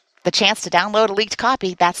 the chance to download a leaked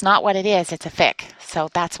copy, that's not what it is. It's a fic. So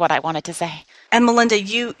that's what I wanted to say. And Melinda,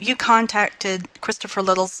 you contacted Christopher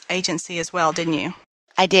Little's agency as well, didn't you?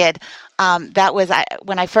 I did. That was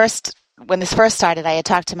when this first started. I had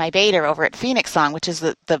talked to my beta over at Phoenix Song, which is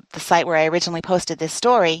the site where I originally posted this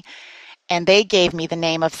story, and they gave me the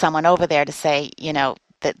name of someone over there to say,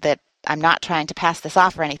 that I'm not trying to pass this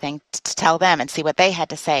off or anything, to tell them and see what they had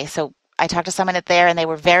to say. So I talked to someone there, and they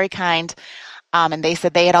were very kind. And they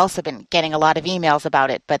said they had also been getting a lot of emails about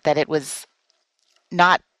it, but that it was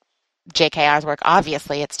not JKR's work.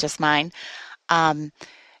 Obviously, it's just mine, and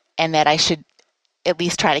that I should at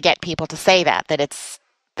least try to get people to say that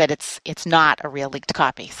it's not a real leaked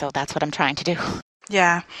copy. So that's what I'm trying to do.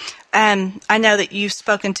 Yeah, and I know that you've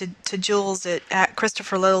spoken to Jules at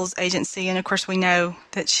Christopher Little's agency, and of course we know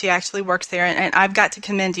that she actually works there. And I've got to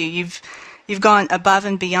commend you. You've gone above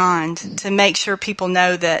and beyond to make sure people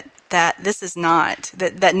know that this is not,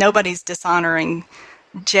 that nobody's dishonoring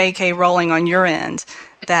J.K. Rowling on your end,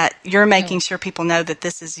 that you're making sure people know that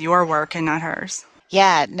this is your work and not hers.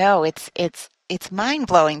 Yeah, no, it's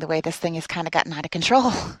mind-blowing the way this thing has kind of gotten out of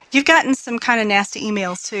control. You've gotten some kind of nasty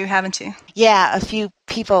emails too, haven't you? Yeah, a few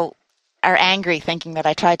people are angry thinking that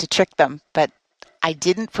I tried to trick them, but I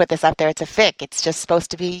didn't put this up there. It's a fic. It's just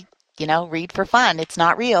supposed to be, read for fun. It's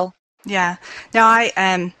not real. Yeah. Now,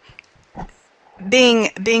 I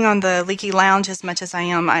being on the Leaky Lounge as much as I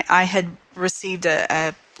am, I had received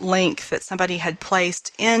a link that somebody had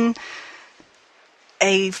placed in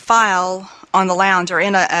a file on the lounge, or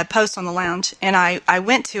in a post on the lounge, and I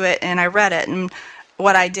went to it and I read it, and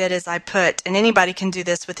what I did is I put, and anybody can do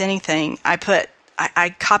this with anything, I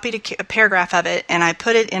copied a paragraph of it and I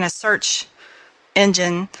put it in a search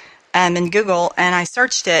engine in Google, and I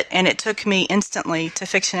searched it, and it took me instantly to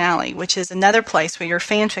Fiction Alley, which is another place where your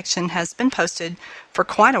fan fiction has been posted for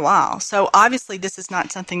quite a while. So obviously this is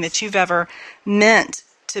not something that you've ever meant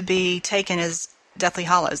to be taken as Deathly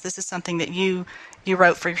Hallows. This is something that you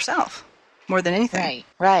wrote for yourself more than anything.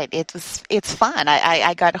 Right. It's fun.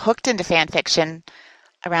 I got hooked into fan fiction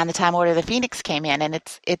around the time Order of the Phoenix came in, and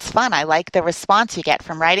it's fun. I like the response you get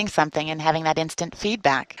from writing something and having that instant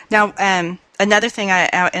feedback. Now, another thing,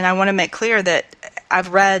 I want to make clear that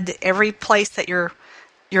I've read every place that your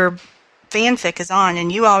fanfic is on,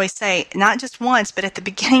 and you always say, not just once, but at the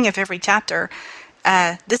beginning of every chapter,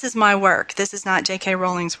 this is my work. This is not J.K.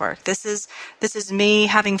 Rowling's work. This is me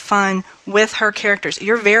having fun with her characters.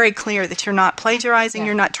 You're very clear that you're not plagiarizing. Yeah.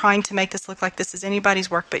 You're not trying to make this look like this is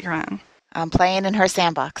anybody's work but your own. I'm playing in her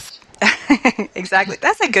sandbox. Exactly.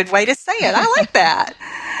 That's a good way to say it. I like that.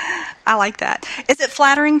 I like that. Is it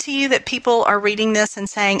flattering to you that people are reading this and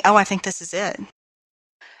saying, "Oh, I think this is it"?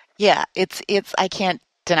 Yeah, it's. I can't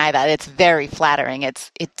deny that. It's very flattering.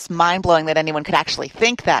 It's mind blowing that anyone could actually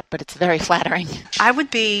think that, but it's very flattering. I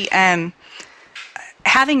would be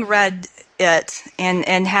having read it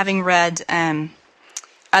and having read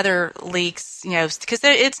other leaks, because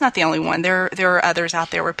it's not the only one. There are others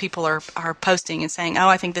out there where people are posting and saying, "Oh,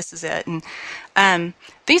 I think this is it," and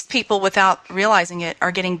these people, without realizing it,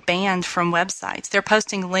 are getting banned from websites. They're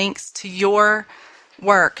posting links to your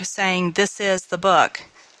work saying this is the book,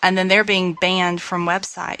 and then they're being banned from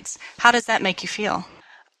websites. How does that make you feel?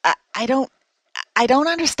 I don't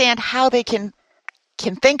understand how they can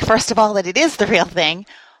think, first of all, that it is the real thing,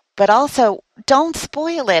 but also don't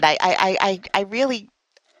spoil it.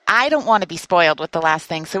 I don't want to be spoiled with the last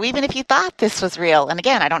thing. So even if you thought this was real, and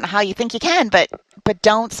again, I don't know how you think you can, but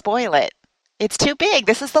don't spoil it. It's too big.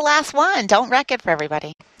 This is the last one. Don't wreck it for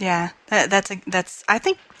everybody. Yeah, that's. I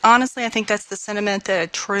think honestly, I think that's the sentiment that a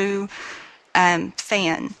true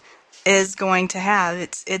fan is going to have.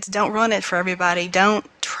 It's don't ruin it for everybody. Don't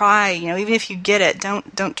try. Even if you get it,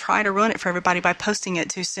 don't try to ruin it for everybody by posting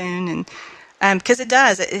it too soon. And because it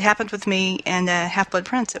does. It happened with me and Half-Blood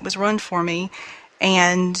Prince. It was ruined for me.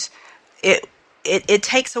 And it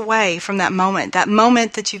takes away from that moment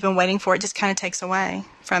that you've been waiting for. It just kind of takes away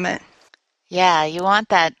from it. Yeah, you want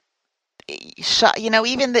that shock.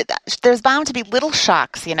 Even there's bound to be little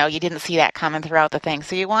shocks. You didn't see that coming throughout the thing.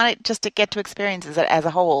 So you want it just to get to experience it as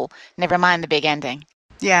a whole. Never mind the big ending.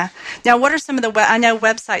 Yeah. Now, what are some of I know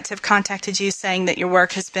websites have contacted you saying that your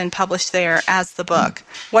work has been published there as the book.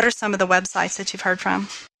 What are some of the websites that you've heard from?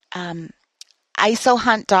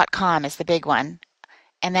 isohunt.com is the big one.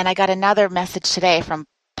 And then I got another message today from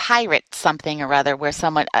Pirate something or other, where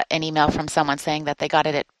an email from someone saying that they got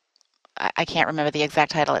it at, I can't remember the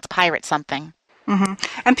exact title. It's Pirate something. Mm-hmm.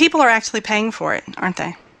 And people are actually paying for it, aren't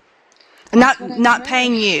they? Not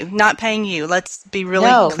paying you. Let's be really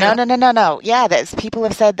clear. No. Yeah, people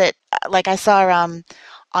have said that. Like I saw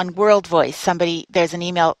on World Voice, there's an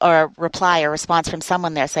email or a reply or response from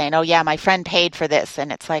someone there saying, "Oh yeah, my friend paid for this,"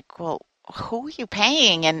 and it's like, well, who are you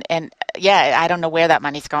paying? And yeah, I don't know where that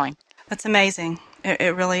money's going. That's amazing.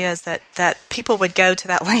 It really is that people would go to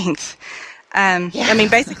that length. Yeah. I mean,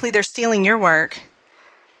 basically, they're stealing your work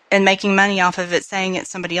and making money off of it, saying it's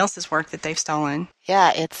somebody else's work that they've stolen.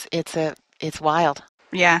 Yeah, it's wild.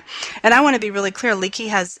 Yeah, and I want to be really clear. Leaky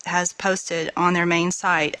has posted on their main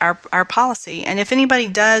site our policy, and if anybody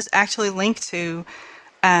does actually link to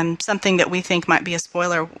something that we think might be a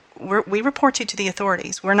spoiler, we report you to the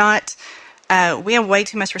authorities. We're not. We have way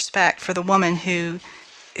too much respect for the woman who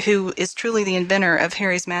is truly the inventor of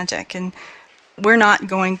Harry's magic, and we're not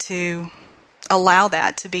going to allow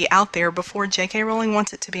that to be out there before J.K. Rowling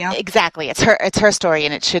wants it to be out there. Exactly. It's her story,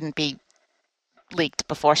 and it shouldn't be leaked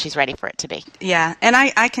before she's ready for it to be. Yeah, and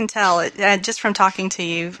I can tell just from talking to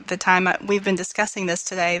you the time we've been discussing this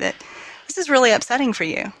today that this is really upsetting for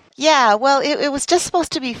you. Yeah, well, it was just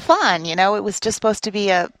supposed to be fun, It was just supposed to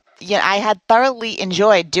be I had thoroughly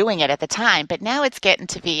enjoyed doing it at the time, but now it's getting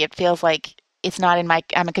to be, it feels like it's not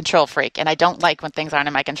I'm a control freak, and I don't like when things aren't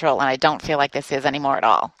in my control, and I don't feel like this is anymore at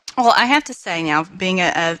all. Well, I have to say now, being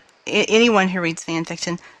anyone who reads fan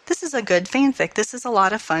fiction, this is a good fanfic. This is a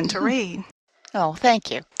lot of fun to read. Oh,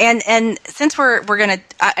 thank you. And since we're going to,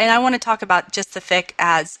 and I want to talk about just the fic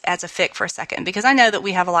as a fic for a second, because I know that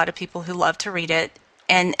we have a lot of people who love to read it,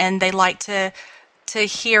 and they like to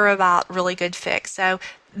hear about really good fic. So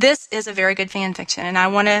this is a very good fan fiction, and I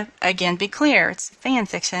want to, again, be clear. It's fan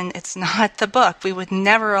fiction. It's not the book. We would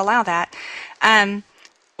never allow that.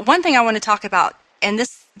 One thing I want to talk about, and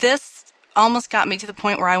this almost got me to the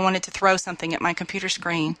point where I wanted to throw something at my computer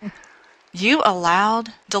screen. You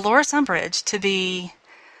allowed Dolores Umbridge to be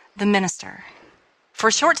the minister for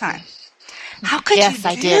a short time. How could you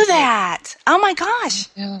do that? Oh my gosh.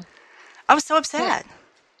 Yeah. I was so upset. Yeah.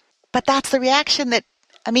 But that's the reaction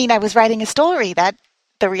I was writing a story.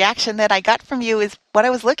 The reaction that I got from you is what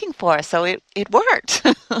I was looking for, so it worked.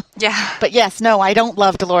 Yeah. But yes, no, I don't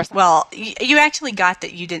love Dolores. Well, you actually got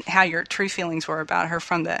that you didn't, how your true feelings were about her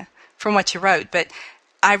from what you wrote, but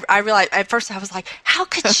I realized, at first I was like, how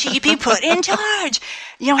could she be put in charge?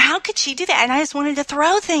 How could she do that? And I just wanted to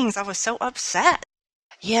throw things. I was so upset.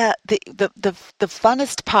 Yeah, the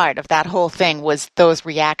funnest part of that whole thing was those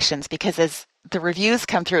reactions, because as the reviews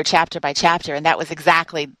come through chapter by chapter, and that was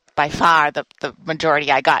exactly by far the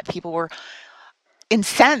majority I got. People were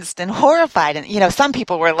incensed and horrified, and some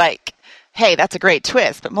people were like, hey, that's a great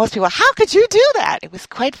twist, but most people, how could you do that? It was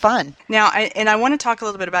quite fun. Now, I want to talk a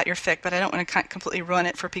little bit about your fic, but I don't want to completely ruin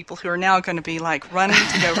it for people who are now going to be like running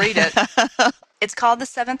to go read it. It's called The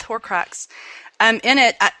Seventh Horcrux. In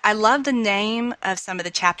it, I love the name of some of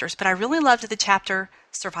the chapters, but I really loved the chapter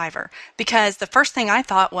Survivor, because the first thing I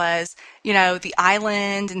thought was, The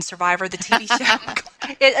Island and Survivor, the TV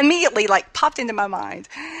show. It immediately popped into my mind.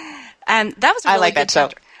 That was a really like good that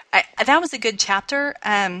chapter. That was a good chapter.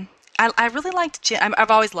 I really liked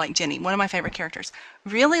I've always liked Jenny, one of my favorite characters.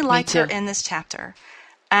 Really liked her in this chapter.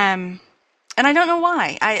 And I don't know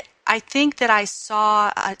why. I think that I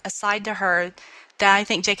saw a side to her that I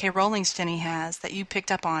think J.K. Rowling's Jenny has, that you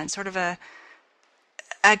picked up on, sort of a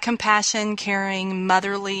compassion, caring,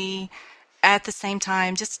 motherly, at the same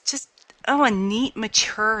time, just a neat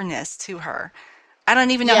matureness to her. I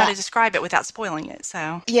don't even know how to describe it without spoiling it.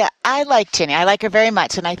 So yeah, I like Jenny. I like her very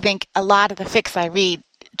much, and I think a lot of the fics I read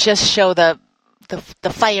just show the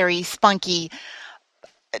fiery, spunky,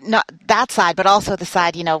 not that side, but also the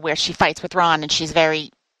side where she fights with Ron and she's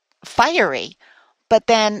very fiery. But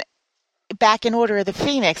then back in Order of the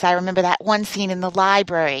Phoenix, I remember that one scene in the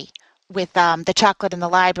library with the chocolate in the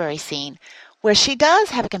library scene, where she does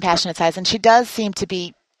have a compassionate side, and she does seem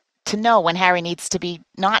to know when Harry needs to be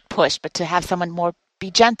not pushed, but to have someone more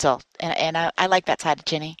be gentle. And I like that side of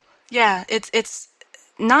Ginny. Yeah, it's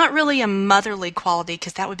not really a motherly quality,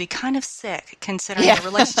 because that would be kind of sick considering the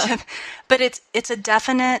relationship. But it's a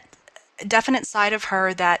definite side of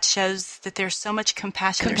her that shows that there's so much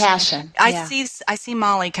compassion. I see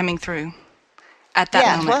Molly coming through at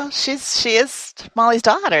that moment. Well, she is Molly's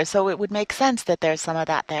daughter, so it would make sense that there's some of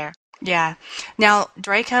that there. Yeah. Now,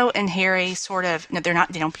 Draco and Harry they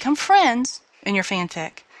don't become friends in your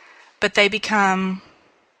fanfic, but they become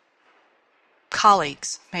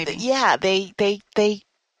colleagues, maybe. Yeah, they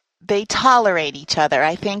tolerate each other.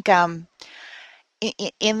 I think in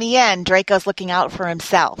the end, Draco's looking out for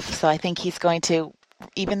himself. So I think he's going to,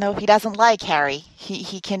 even though he doesn't like Harry,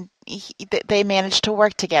 they manage to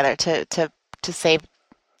work together to save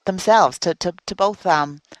themselves, to both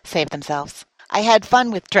save themselves. I had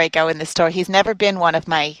fun with Draco in this story. He's never been one of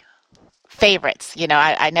my favorites.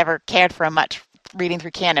 I never cared for him much reading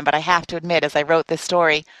through canon, but I have to admit, as I wrote this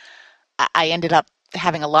story, I ended up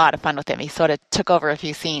having a lot of fun with him. He sort of took over a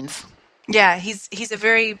few scenes. Yeah, he's a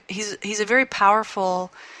very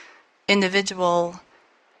powerful individual,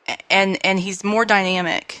 and he's more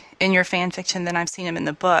dynamic in your fan fiction than I've seen him in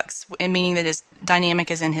the books, meaning that his dynamic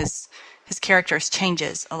is in his characters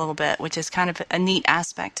changes a little bit, which is kind of a neat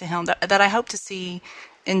aspect to him that I hope to see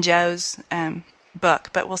in Joe's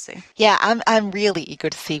book, but we'll see. Yeah, I'm really eager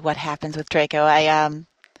to see what happens with Draco.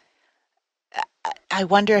 I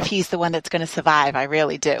wonder if he's the one that's going to survive. I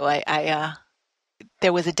really do.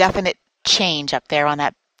 There was a definite change up there on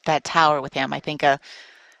that tower with him. I think a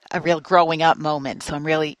real growing up moment. So I'm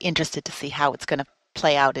really interested to see how it's going to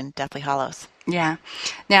play out in Deathly Hallows. Yeah.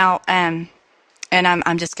 Now, and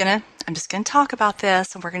I'm just gonna talk about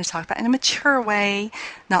this, and we're gonna talk about it in a mature way,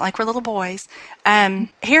 not like we're little boys.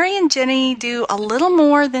 Harry and Ginny do a little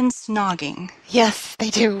more than snogging. Yes, they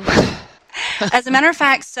do. As a matter of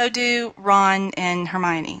fact, so do Ron and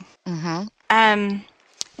Hermione. Mm-hmm.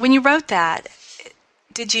 When you wrote that,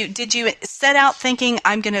 did you set out thinking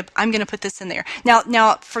I'm gonna put this in there?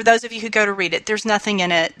 Now, for those of you who go to read it, there's nothing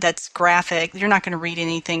in it that's graphic. You're not going to read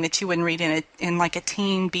anything that you wouldn't read in like a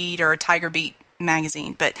Teen Beat or a Tiger Beat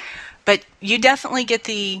magazine. But you definitely get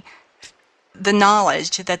the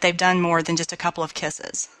knowledge that they've done more than just a couple of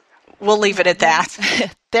kisses. We'll leave it at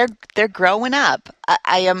that. They're growing up.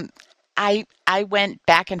 I went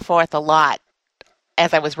back and forth a lot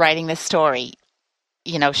as I was writing this story.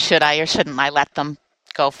 Should I or shouldn't I let them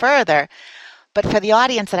go further? But for the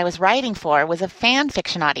audience that I was writing for, it was a fan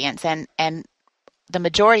fiction audience, and the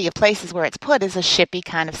majority of places where it's put is a shippy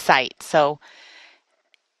kind of site. So,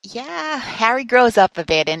 yeah, Harry grows up a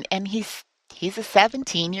bit, and he's a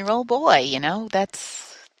 17-year-old boy,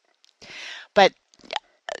 But,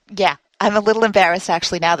 yeah, I'm a little embarrassed,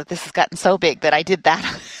 actually, now that this has gotten so big that I did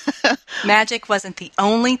that. Magic wasn't the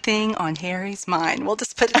only thing on Harry's mind. We'll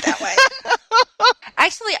just put it that way.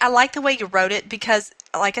 Actually, I like the way you wrote it because,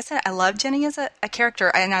 like I said, I love Ginny as a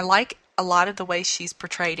character, and I like a lot of the way she's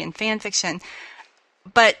portrayed in fan fiction.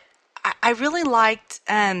 But I really liked,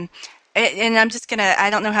 and I'm just going to, I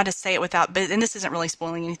don't know how to say it without, and this isn't really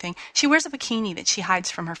spoiling anything. She wears a bikini that she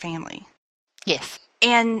hides from her family. Yes.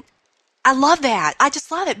 And I love that. I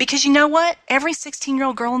just love it because you know what? Every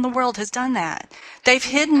 16-year-old girl in the world has done that. They've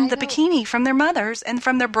hidden the bikini from their mothers and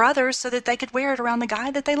from their brothers so that they could wear it around the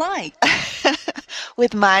guy that they like.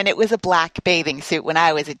 With mine, it was a black bathing suit when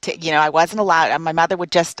I was I wasn't allowed. My mother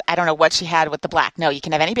would just, I don't know what she had with the black. No, you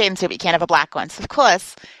can have any bathing suit, but you can't have a black one. So, of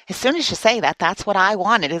course, as soon as you say that, that's what I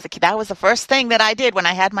wanted. That was the first thing that I did when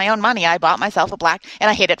I had my own money. I bought myself a black,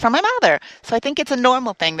 and I hid it from my mother. So I think it's a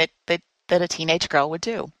normal thing that a teenage girl would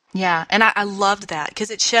do. Yeah, and I loved that because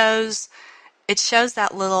it shows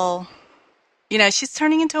that little, she's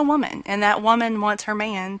turning into a woman, and that woman wants her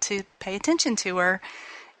man to pay attention to her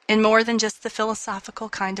in more than just the philosophical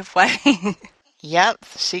kind of way. Yep,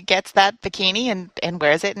 she gets that bikini and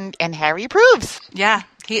wears it, and Harry approves. Yeah,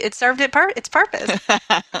 it served its purpose.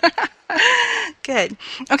 Good.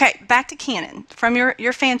 Okay, back to canon from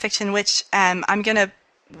your fan fiction, which I'm gonna.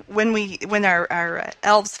 When our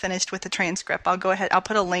elves finished with the transcript, I'll go ahead. I'll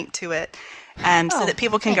put a link to it, so that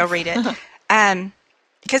people can go read it.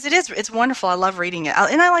 Because it's wonderful. I love reading it,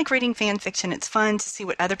 and I like reading fan fiction. It's fun to see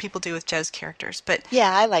what other people do with Joe's characters. But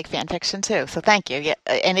yeah, I like fan fiction too. So thank you. Yeah,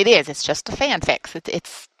 and it's just a fan fix.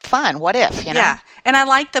 It's fun. What if Yeah, and I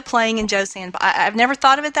like the playing in Joe's sandbox. I've never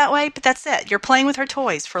thought of it that way, but that's it. You're playing with her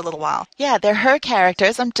toys for a little while. Yeah, they're her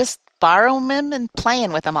characters. I'm just borrowing them and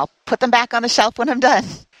playing with them. I'll put them back on the shelf when I'm done.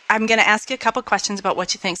 I'm going to ask you a couple questions about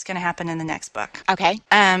what you think is going to happen in the next book. Okay.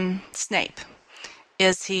 Snape.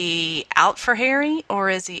 Is he out for Harry or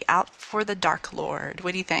is he out for the Dark Lord?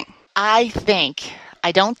 What do you think? I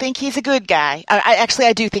don't think he's a good guy.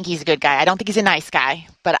 I do think he's a good guy. I don't think he's a nice guy,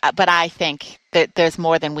 but I think that there's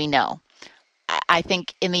more than we know. I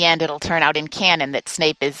think in the end it'll turn out in canon that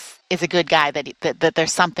Snape is a good guy, that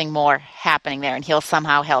there's something more happening there, and he'll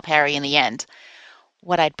somehow help Harry in the end.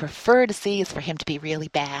 What I'd prefer to see is for him to be really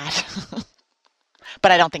bad.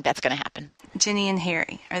 But I don't think that's going to happen. Ginny and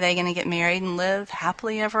Harry, are they going to get married and live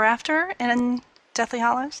happily ever after in Deathly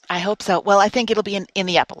Hallows? I hope so. Well, I think it'll be in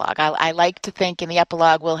the epilogue. I like to think in the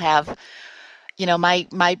epilogue we'll have,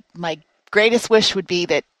 my greatest wish would be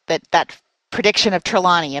that prediction of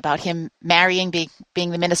Trelawney about him marrying,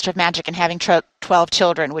 being the Minister of Magic and having 12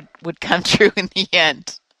 children would come true in the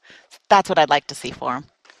end. That's what I'd like to see for him.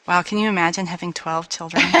 Wow, can you imagine having 12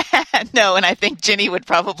 children? No, and I think Ginny would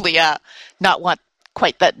probably not want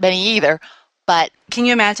quite that many either. But can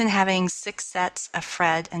you imagine having 6 sets of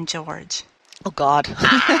Fred and George? Oh, God.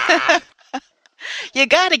 You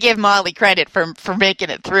got to give Molly credit for making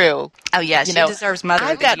it through. Oh, yeah, she deserves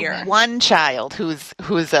Mother of the Year. I've got one child who's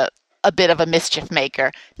a bit of a mischief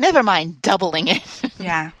maker. Never mind doubling it.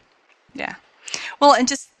 Yeah. Well, and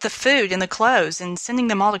just the food and the clothes and sending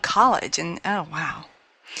them all to college. And, oh, wow.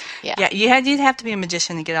 Yeah, you'd have to be a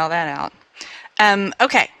magician to get all that out.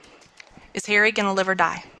 Okay. Is Harry going to live or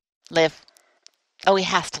die? Live. Oh, he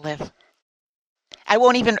has to live. I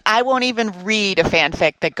won't even read a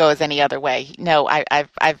fanfic that goes any other way. No,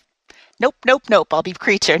 I've nope. I'll be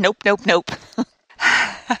Creature. Nope.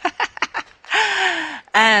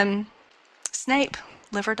 Snape,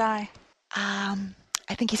 live or die?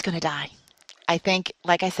 I think he's going to die. I think,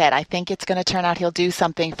 like I said, it's going to turn out he'll do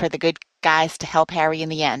something for the good guys to help Harry in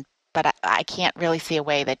the end. But I can't really see a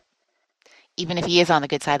way that, even if he is on the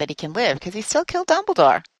good side, that he can live, because he still killed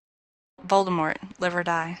Dumbledore. Voldemort, live or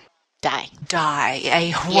die? Die. A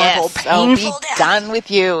horrible, painful be death. Done with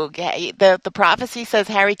you. The prophecy says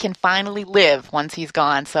Harry can finally live once he's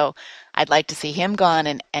gone, so I'd like to see him gone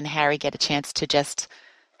and Harry get a chance to just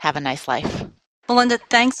have a nice life. Melinda,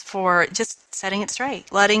 thanks for just setting it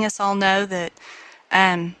straight, letting us all know that,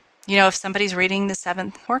 if somebody's reading the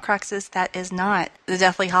 7th Horcruxes, that is not the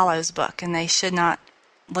Deathly Hallows book, and they should not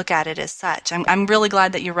look at it as such. I'm really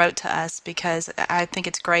glad that you wrote to us, because I think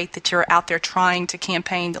it's great that you're out there trying to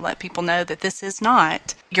campaign to let people know that this is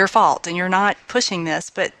not your fault, and you're not pushing this,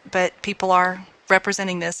 but people are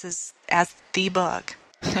representing this as the book.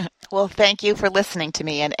 Well, thank you for listening to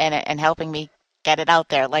me and helping me get it out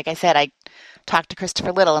there. Like I said, I talked to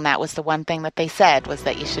Christopher Little, and that was the one thing that they said, was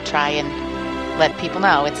that you should try and let people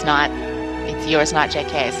know it's It's yours, not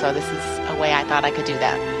JK. So this is a way I thought I could do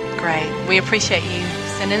that. Great. We appreciate you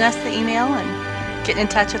sending us the email and getting in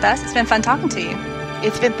touch with us. It's been fun talking to you.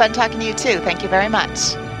 It's been fun talking to you, too. Thank you very much.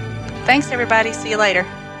 Thanks, everybody. See you later.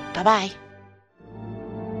 Bye-bye.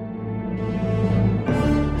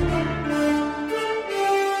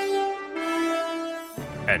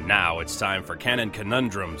 And now it's time for Canon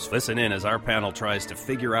Conundrums. Listen in as our panel tries to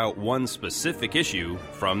figure out one specific issue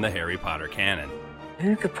from the Harry Potter canon.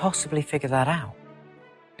 Who could possibly figure that out?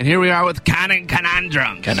 And here we are with Canon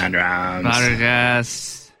Conundrums. Conundrums.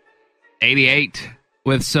 Podcast 88.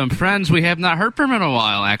 With some friends we have not heard from in a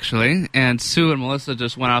while, actually. And Sue and Melissa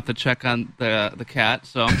just went out to check on the cat.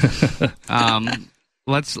 So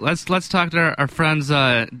let's talk to our friends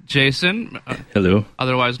Jason. Hello.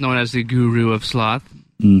 Otherwise known as the Guru of Sloth.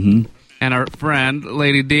 Mm-hmm. And our friend,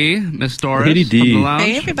 Lady D, Miss Doris. Lady D. From the lounge.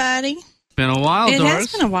 Hey, everybody. Been a while, It Doris.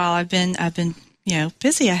 has been a while. I've been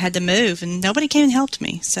busy. I had to move, and nobody came and helped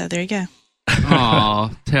me. So there you go.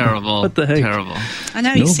 Oh, terrible. What the heck? Terrible. I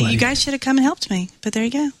know. You see, you guys should have come and helped me, but there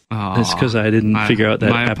you go. Oh, That's because I didn't figure out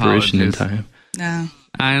that apparition in time. No.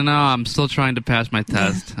 I know. I'm still trying to pass my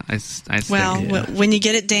test. Yeah. When you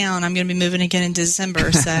get it down, I'm going to be moving again in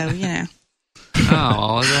December, so, you know.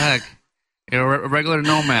 Oh, what the heck? You're a regular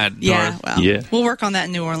nomad, Yeah, Doris. We'll work on that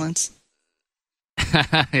in New Orleans.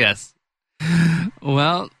 Yes.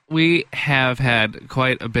 Well, we have had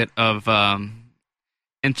quite a bit of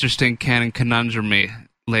interesting canon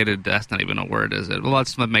conundrum-related. That's not even a word, is it? Well,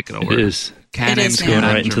 let's make it a word. It is. Canon It is now. Going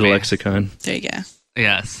right into the lexicon. There you go.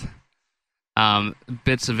 Yes.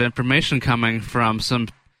 Bits of information coming from some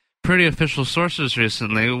pretty official sources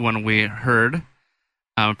recently when we heard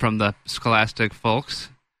from the Scholastic folks.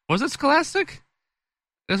 Was it Scholastic?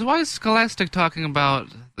 Why is Scholastic talking about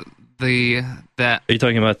that? Are you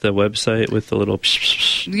talking about the website with the little...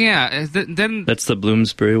 Yeah. Then That's the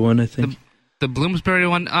Bloomsbury one, I think. The Bloomsbury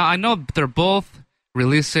one. I know they're both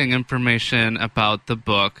releasing information about the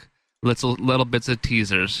book, little bits of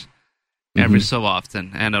teasers every so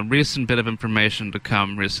often. And a recent bit of information to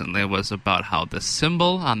come recently was about how the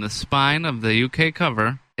symbol on the spine of the UK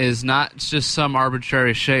cover is not just some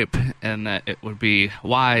arbitrary shape, and that it would be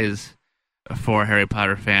wise for Harry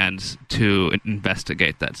Potter fans to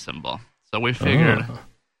investigate that symbol. So we figured,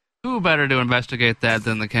 who better to investigate that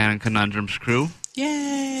than the Canon Conundrums crew?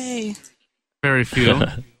 Yay! Very few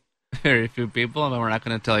people, and we're not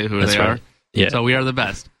going to tell you who That's they right. are. Yeah. So we are the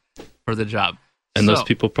best for the job. And those So,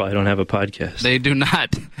 people probably don't have a podcast. They do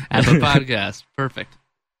not have a podcast. Perfect.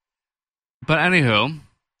 But anywho,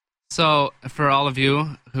 so for all of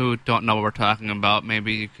you who don't know what we're talking about,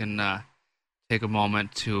 maybe you can take a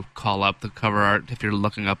moment to call up the cover art. If you're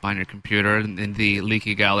looking up on your computer in the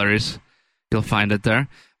Leaky Galleries, you'll find it there.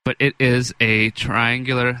 But it is a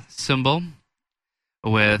triangular symbol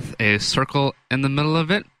with a circle in the middle of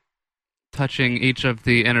it, touching each of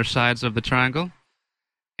the inner sides of the triangle,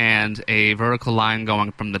 and a vertical line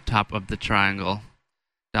going from the top of the triangle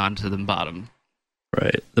down to the bottom.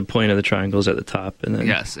 Right. The point of the triangle is at the top, and then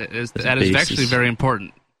Yes, it is. That is actually very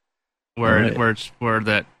important where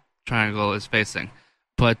that triangle is facing.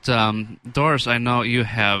 But Doris, I know you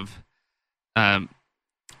have an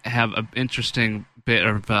interesting bit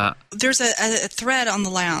of. There's a thread on the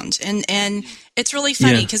lounge, and it's really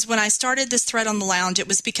funny because when I started this thread on the lounge, it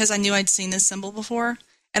was because I knew I'd seen this symbol before,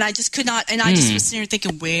 and I just could not. And I just was sitting here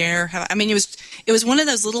thinking, where? It was one of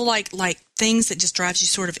those little like things that just drives you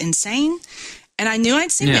sort of insane. And I knew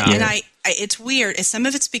I'd seen it, and I it's weird. Some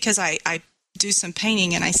of it's because I do some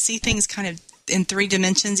painting, and I see things kind of in 3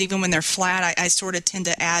 dimensions, even when they're flat. I sort of tend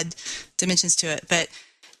to add dimensions to it. But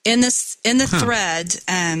in the thread,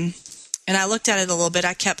 and I looked at it a little bit,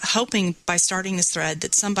 I kept hoping by starting this thread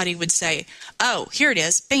that somebody would say, "Oh, here it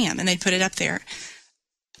is, bam," and they'd put it up there.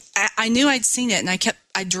 I knew I'd seen it, and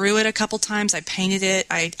I drew it a couple times. I painted it.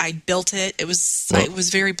 I built it. It was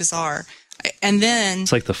very bizarre. And then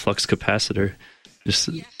it's like the flux capacitor.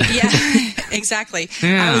 Yeah, exactly.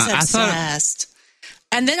 Yeah, I was obsessed.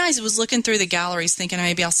 And then I was looking through the galleries thinking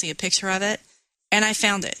maybe I'll see a picture of it. And I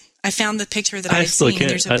found it. I found the picture that I had seen.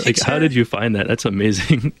 There's a picture. How did you find that? That's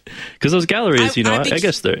amazing. Because those galleries, I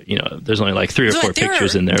guess they're, there's only like 3 or 4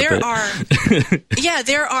 pictures in there. There are.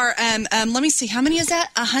 Let me see. How many is that?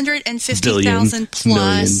 150,000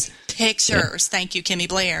 plus pictures. Yeah. Thank you, Kimmy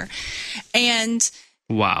Blair. And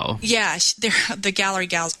wow. Yeah, the gallery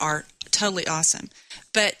gals are totally awesome.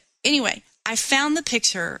 But anyway, I found the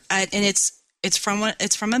picture, and it's from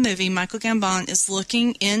a movie. Michael Gambon is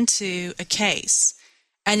looking into a case,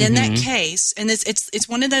 and in that case, and it's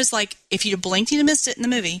one of those, like, if you blinked, you'd have missed it in the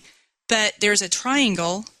movie. But there's a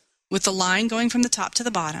triangle with a line going from the top to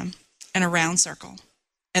the bottom, and a round circle.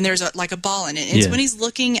 and there's like a ball in it. It's when he's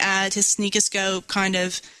looking at his sneakoscope kind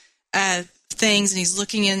of things, and he's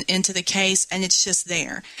looking into the case, and it's just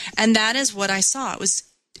there. And that is what I saw. It was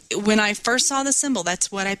when I first saw the symbol,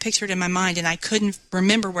 that's what I pictured in my mind, and I couldn't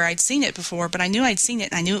remember where I'd seen it before, but I knew I'd seen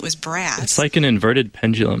it, and I knew it was brass. It's like an inverted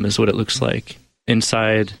pendulum is what it looks like.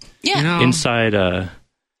 Inside, it's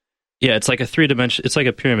like a 3-dimensional, it's like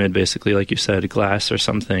a pyramid, basically, like you said, glass or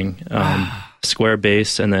something, square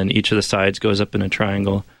base, and then each of the sides goes up in a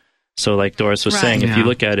triangle. So like Doris was saying, if you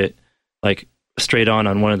look at it like straight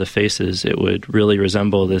on one of the faces, it would really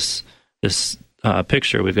resemble this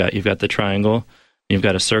picture. You've got the triangle, you've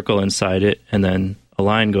got a circle inside it, and then a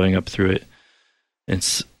line going up through it.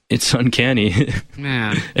 It's uncanny.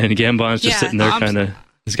 Man. And Gambon's just sitting there kind of,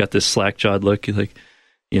 he's got this slack-jawed look, like,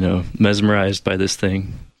 mesmerized by this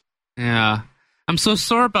thing. Yeah. I'm so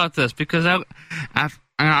sore about this because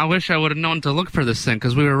I wish I would have known to look for this thing,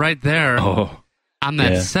 because we were right there on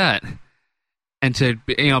that set. And to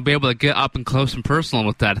be able to get up and close and personal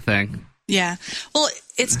with that thing. Yeah. Well,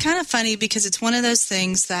 it's kind of funny because it's one of those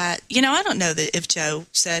things that, I don't know that if Joe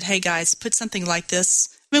said, hey, guys, put something like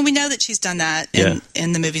this. I mean, we know that she's done that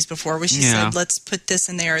in the movies before, where she said, let's put this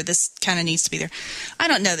in there, or this kind of needs to be there. I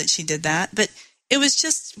don't know that she did that, but it was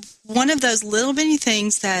just one of those little bitty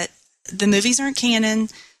things that the movies aren't canon,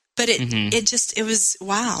 but it was,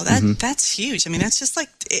 wow, that's huge. I mean, that's just like,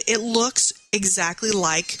 it looks exactly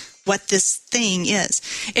like what this thing is.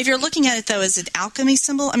 If you're looking at it, though, as an alchemy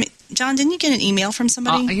symbol, I mean, John, didn't you get an email from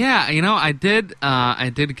somebody? I did. I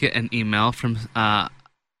did get an email from a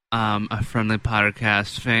friendly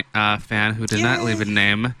Pottercast fan who did not leave a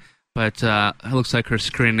name, but it looks like her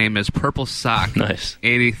screen name is Purple Sock. Nice.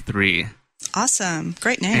 83. Awesome.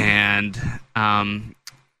 Great name. And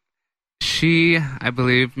she, I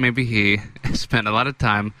believe, maybe he, spent a lot of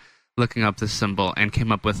time looking up this symbol and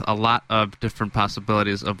came up with a lot of different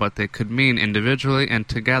possibilities of what they could mean individually and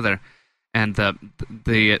together. And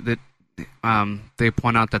they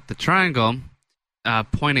point out that the triangle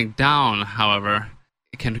pointing down, however,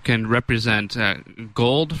 can represent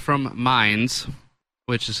gold from mines,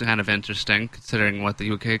 which is kind of interesting considering what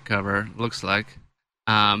the UK cover looks like.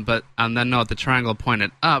 But on that note, the triangle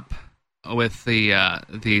pointed up with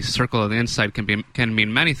the circle on the inside can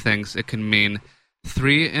mean many things. It can mean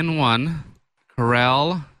 3 in 1,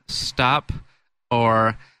 corral, stop,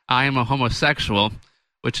 or I am a homosexual,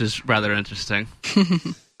 which is rather interesting.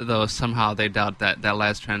 Though somehow they doubt that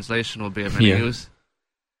last translation will be of any use.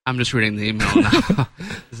 I'm just reading the email now.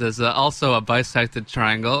 It says, also a bisected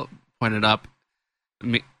triangle pointed up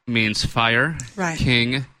means fire,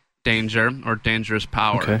 king, danger, or dangerous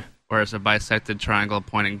power. Okay. Whereas a bisected triangle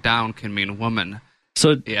pointing down can mean woman.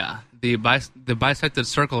 So the bisected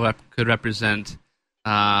circle could represent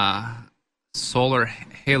solar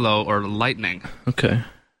halo or lightning. Okay.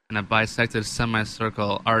 And a bisected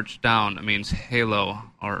semicircle arch down means halo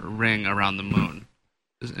or ring around the moon.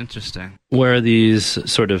 It's interesting. Where are these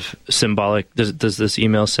sort of symbolic? Does this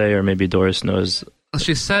email say, or maybe Doris knows?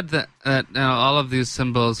 She said that all of these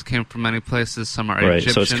symbols came from many places. Some are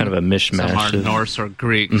Egyptian, so it's kind of a mishmash. Some are Norse or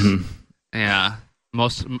Greek. Yeah,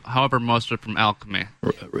 most are from alchemy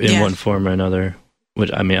in one form or another.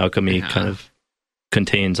 Which alchemy kind of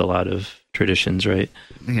contains a lot of traditions, right?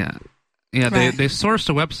 Yeah. They sourced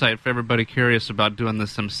a website for everybody curious about doing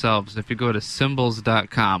this themselves. If you go to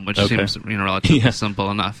symbols.com, which seems relatively simple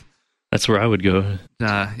enough, that's where I would go.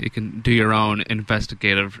 You can do your own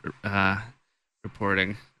investigative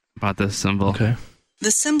reporting about this symbol. Okay. The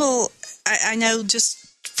symbol, I know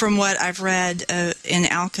just from what I've read in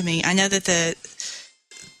alchemy, I know that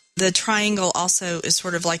the triangle also is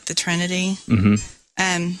sort of like the Trinity.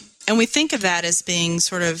 And we think of that as being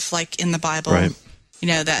sort of like in the Bible, right.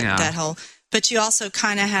 That whole, but you also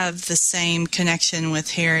kind of have the same connection with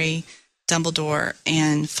Harry, Dumbledore,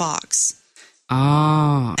 and Fawkes.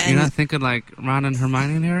 Oh, you're not thinking like Ron and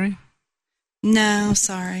Hermione and Harry? No,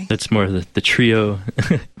 sorry. That's more the trio.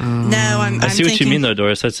 No, I see what you mean, though,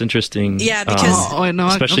 Doris. That's interesting. Yeah, because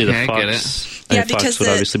especially the Fawkes. Fawkes would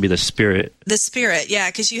obviously be the spirit. The spirit,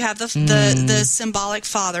 because you have the symbolic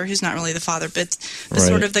father, who's not really the father, but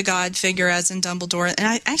sort of the God figure, as in Dumbledore.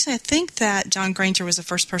 And I think that John Granger was the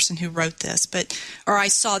first person who wrote this, or I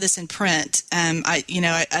saw this in print.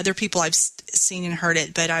 Other people I've seen and heard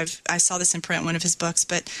it, but I saw this in print in one of his books.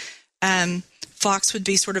 But Fawkes would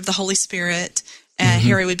be sort of the Holy Spirit, and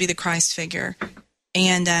Harry would be the Christ figure.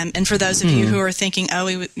 And for those of you who are thinking,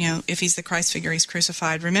 if he's the Christ figure, he's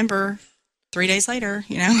crucified. Remember, 3 days later,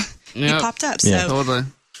 he popped up. Yeah, totally.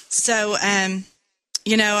 So,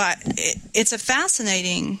 it's a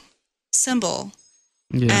fascinating symbol.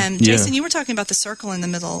 Yeah. Jason, you were talking about the circle in the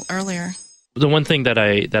middle earlier. the one thing that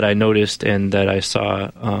I noticed and that I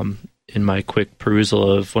saw in my quick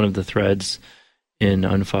perusal of one of the threads in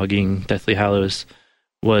Unfogging Deathly Hallows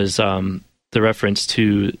was the reference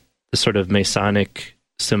to the sort of Masonic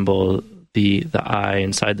symbol, the eye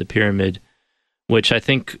inside the pyramid, which I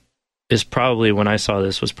think is probably, when I saw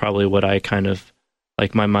this, was probably what I kind of,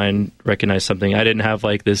 like, my mind recognized something. I didn't have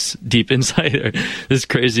like this deep insight or this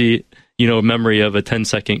crazy, memory of a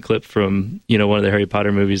 10-second clip from, one of the Harry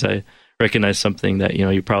Potter movies. I recognized something that,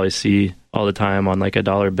 you probably see all the time on like a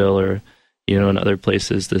dollar bill or, in other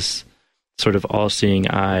places, this sort of all-seeing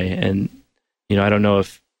eye. And, I don't know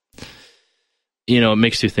if, it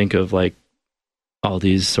makes you think of like all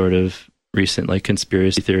these sort of recent like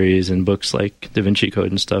conspiracy theories and books like Da Vinci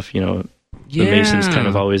Code and stuff. The Masons kind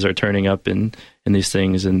of always are turning up in these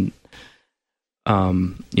things, and I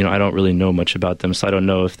don't really know much about them, so I don't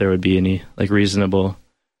know if there would be any like reasonable,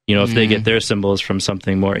 if they get their symbols from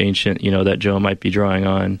something more ancient, that Joe might be drawing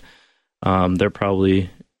on. They're probably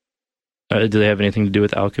do they have anything to do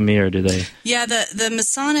with alchemy, or do they? Yeah, the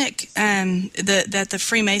Masonic that the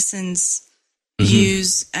Freemasons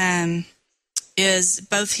use is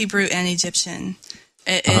both Hebrew and Egyptian,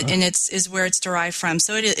 and is where it's derived from.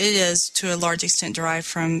 So it is to a large extent derived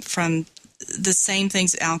from the same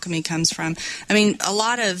things that alchemy comes from. I mean, a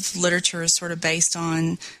lot of literature is sort of based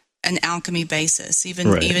on an alchemy basis.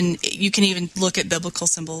 Even you can even look at biblical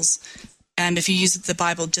symbols, if you use the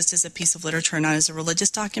Bible just as a piece of literature, not as a religious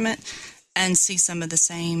document, and see some of the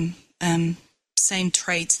same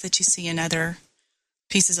traits that you see in other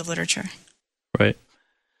pieces of literature. Right.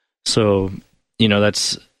 So,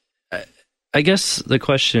 that's, I guess, the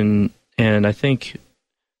question, and I think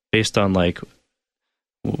based on like,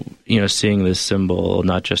 seeing this symbol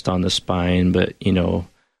not just on the spine, but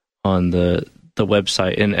on the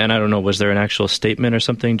website, and I don't know, was there an actual statement or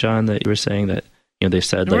something, John, that you were saying that they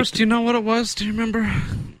said Doris, do you know what it was? Do you remember?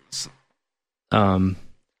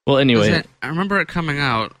 Well, anyway, I remember it coming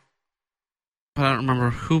out, but I don't remember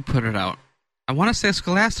who put it out. I want to say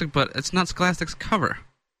Scholastic, but it's not Scholastic's cover.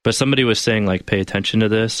 But somebody was saying like, pay attention to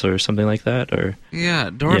this or something like that, or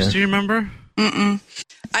Doris, do you remember?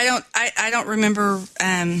 I don't remember.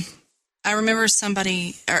 I remember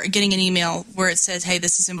somebody getting an email where it says, "Hey,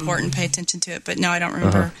 this is important. Pay attention to it." But no, I don't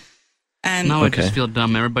remember. Now I just feel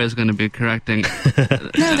dumb. Everybody's going to be correcting.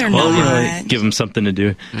 No, they're not. Give them something to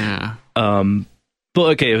do. Yeah. But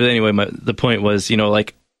okay. But anyway, the point was,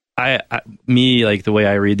 like like the way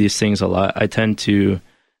I read these things a lot, I tend to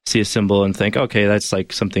see a symbol and think, okay, that's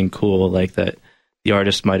like something cool, like that the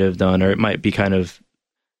artist might have done, or it might be kind of,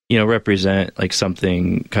 represent like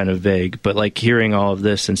something kind of vague. But like hearing all of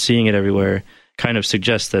this and seeing it everywhere kind of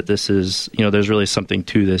suggests that this is, there's really something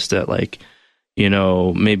to this that like,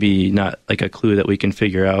 maybe not like a clue that we can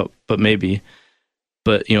figure out, but maybe.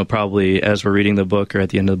 But, probably as we're reading the book or at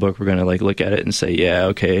the end of the book, we're going to like look at it and say, yeah,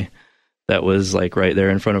 okay, that was like right there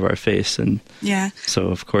in front of our face. And so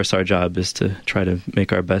of course our job is to try to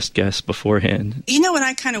make our best guess beforehand. You know what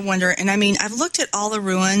I kind of wonder, and I mean, I've looked at all the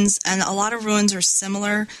ruins, and a lot of ruins are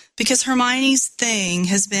similar because Hermione's thing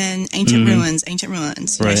has been ancient ruins.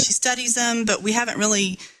 Right. She studies them, but we haven't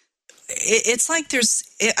really. It's like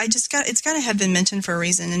it's got to have been mentioned for a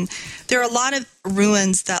reason, and there are a lot of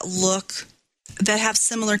ruins that have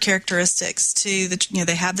similar characteristics to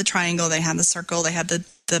they have the triangle, they have the circle, they have the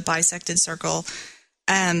bisected circle,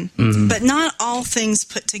 but not all things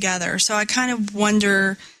put together. So I kind of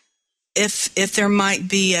wonder if there might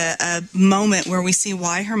be a moment where we see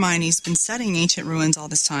why Hermione's been studying ancient ruins all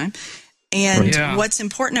this time, and what's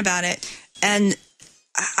important about it. And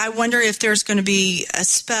I wonder if there's going to be a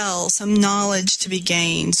spell, some knowledge to be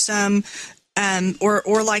gained, some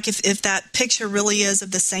or like if that picture really is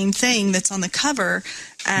of the same thing that's on the cover,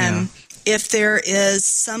 if there is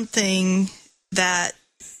something that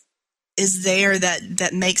is there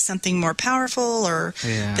that makes something more powerful, or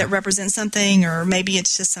that represents something, or maybe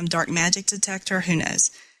it's just some dark magic detector, who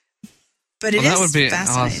knows. But that would be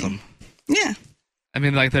fascinating. Awesome. Yeah. I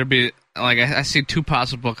mean, like there'd be like I see two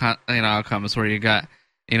possible outcomes where you got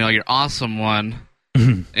your awesome one,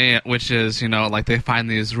 which is like they find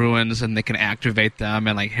these ruins and they can activate them,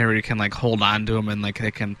 and like Harry can like hold on to them, and like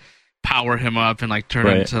they can power him up and like turn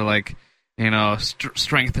into like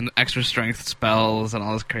strength and extra strength spells and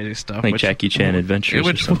all this crazy stuff, like Jackie Chan Adventures,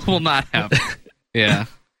 which will not happen.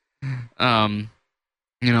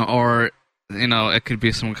 Or it could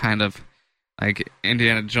be some kind of like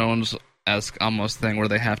Indiana Jones-esque almost thing where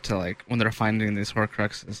they have to, like, when they're finding these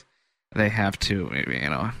Horcruxes, they have to maybe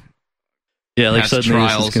like pass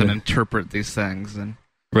trials and interpret these things, and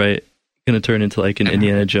going to turn into like an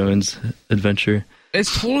Indiana Jones adventure.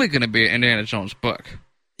 It's totally going to be an Indiana Jones book.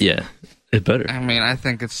 Yeah. It better. I mean, I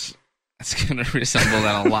think it's going to resemble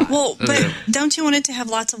that a lot. Well, but don't you want it to have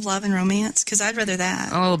lots of love and romance? Because I'd rather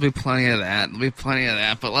that. Oh, there'll be plenty of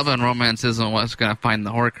that. But love and romance isn't what's going to find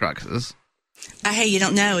the Horcruxes. Hey, you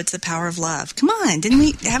don't know. It's the power of love. Come on,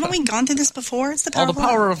 haven't we gone through this before? It's the power of love. The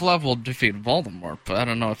power of love will defeat Voldemort, but I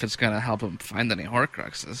don't know if it's going to help him find any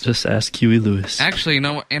Horcruxes. Just ask Huey Lewis. Actually,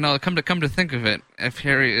 come to think of it, if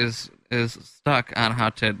Harry is stuck on how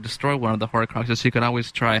to destroy one of the Horcruxes, he could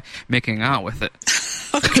always try making out with it.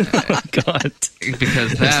 Oh, God.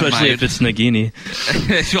 Because that especially if it's Nagini.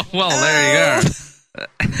 Well, there you go.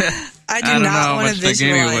 I do not want to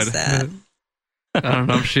visualize that. I don't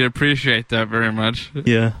know if she'd appreciate that very much.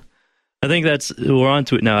 Yeah. I think we're on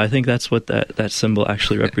to it now. I think that's what that symbol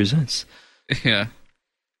actually represents. Yeah.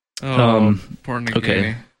 Oh, poor Nagini.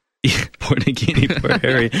 Okay. Yeah, poor Nagini, poor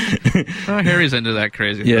Harry. Harry's into that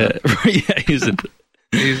crazy stuff. Yeah,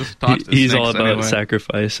 he's all about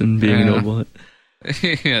sacrifice and being noble.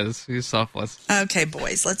 He is. He's selfless. Okay,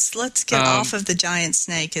 boys, let's get off of the giant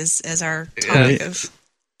snake as our topic of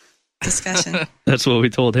discussion. That's what we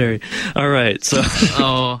told Harry. All right,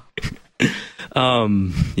 so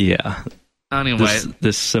yeah. Anyway,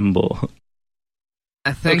 this symbol.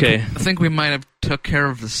 I think we might have took care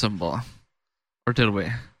of the symbol, or did we?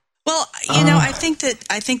 Well, I think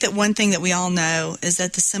that one thing that we all know is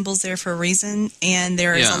that the symbol's there for a reason, and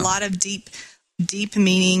there is a lot of deep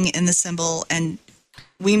meaning in the symbol, and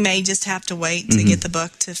we may just have to wait to get the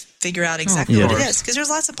book to figure out exactly what it is, because there's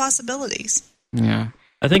lots of possibilities. Yeah.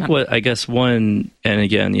 I think one, and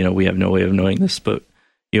again, we have no way of knowing this, but,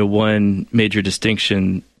 one major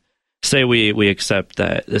distinction, say we accept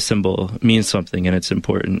that the symbol means something and it's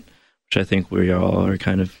important, which I think we all are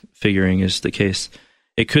kind of figuring is the case.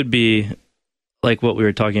 It could be like what we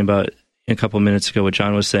were talking about a couple minutes ago, what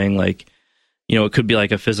John was saying, like, it could be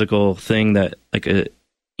like a physical thing that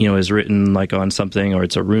is written like on something, or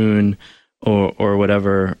it's a rune or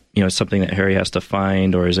whatever, something that Harry has to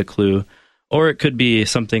find or is a clue. Or it could be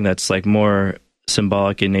something that's like more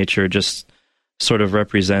symbolic in nature, just sort of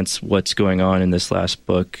represents what's going on in this last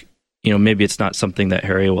book. Maybe it's not something that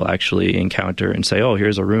Harry will actually encounter and say, oh,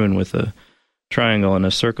 here's a rune with a triangle and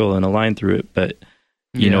a circle and a line through it. But,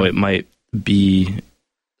 it might be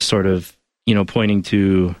sort of, pointing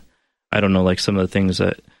to, I don't know, like some of the things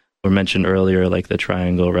that were mentioned earlier, like the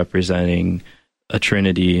triangle representing a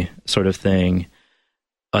trinity sort of thing,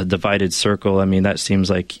 a divided circle. I mean, that seems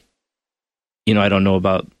like, I don't know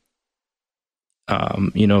about,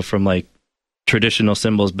 from like traditional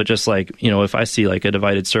symbols, but just like, if I see like a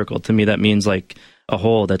divided circle, to me, that means like a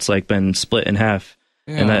hole that's like been split in half.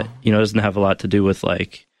 Yeah. And that, doesn't have a lot to do with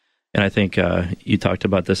like, and I think you talked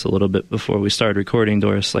about this a little bit before we started recording,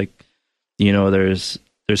 Doris, like, there's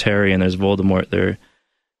Harry and there's Voldemort there,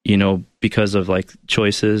 because of like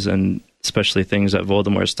choices and especially things that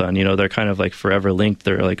Voldemort's done, they're kind of like forever linked.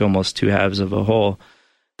 They're like almost two halves of a whole.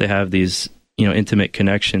 They have these, intimate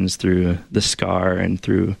connections through the scar and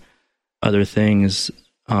through other things.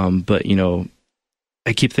 But,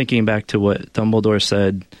 I keep thinking back to what Dumbledore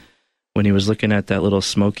said when he was looking at that little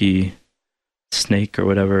smoky snake or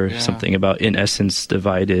whatever, something about in essence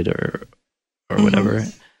divided or whatever.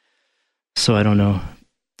 So I don't know.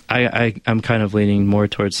 I'm kind of leaning more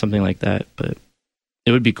towards something like that, but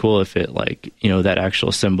it would be cool if it like, that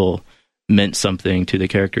actual symbol meant something to the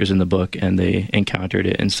characters in the book and they encountered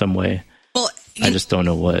it in some way. Well, I just don't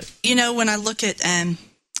know what. When I look at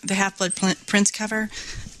the Half-Blood Prince cover,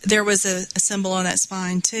 there was a symbol on that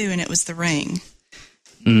spine too, and it was the ring.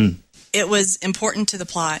 Mm. It was important to the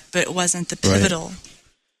plot, but it wasn't the pivotal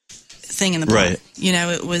thing in the plot. Right.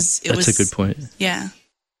 It was. That's a good point. Yeah.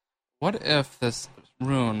 What if this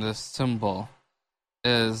rune, this symbol,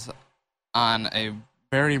 is on a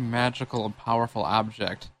very magical and powerful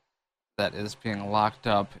object that is being locked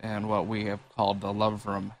up in what we have called the Love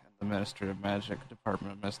Room in the Ministry of Magic,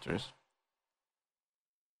 Department of Mysteries?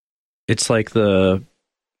 It's like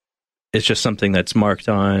it's just something that's marked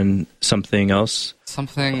on something else?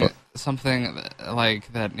 Something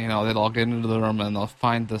like that, they'll get into the room and they'll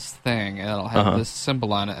find this thing and it'll have this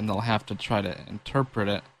symbol on it and they'll have to try to interpret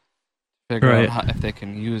it, figure out if they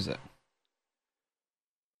can use it.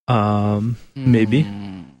 Maybe.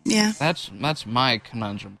 Yeah. That's my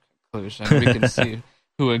conundrum conclusion. We can see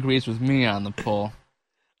who agrees with me on the poll.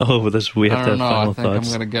 Oh, we have to have final thoughts. I think I'm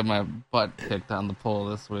going to get my butt kicked on the poll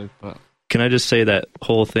this week, but... Can I just say that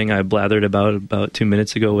whole thing I blathered about 2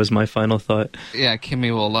 minutes ago was my final thought? Yeah, Kimmy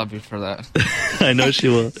will love you for that. I know she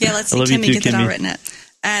will. Yeah, let's see Kimmy get that all written up.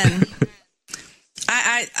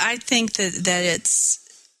 I think that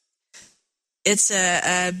it's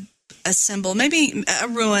a symbol, maybe a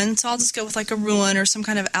ruin. So I'll just go with like a ruin or some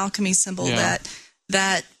kind of alchemy symbol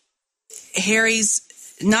that Harry's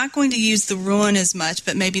not going to use the ruin as much,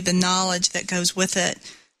 but maybe the knowledge that goes with it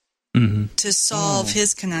to solve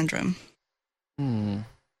his conundrum. Interesting.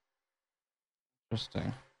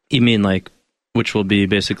 You mean like, which will be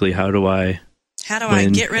basically how do I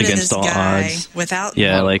get rid of this guy odds? without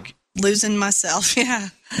like losing myself? Yeah.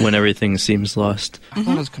 When everything seems lost. I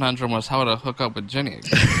thought his conundrum was how to hook up with Ginny.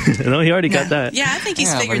 No, he already got that. Yeah, I think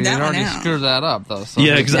he's figured that one out. He already screwed that up, though. So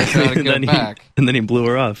yeah, exactly. And then he blew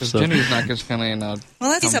her off. So Ginny's not just going to,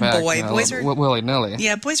 well, that's a boy. Boys are willy-nilly.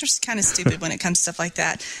 Yeah, boys are kind of stupid when it comes to stuff like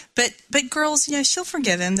that. But girls, she'll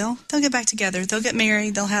forgive him. They'll get back together. They'll get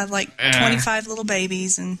married. They'll have like 25 little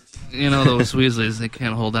babies. And those Weasleys, they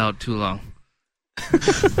can't hold out too long.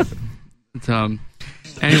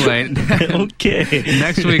 Anyway, okay.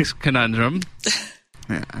 Next week's conundrum,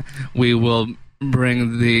 we will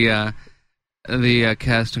bring the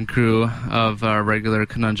cast and crew of our regular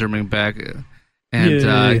conundruming back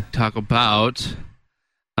and talk about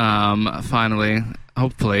finally,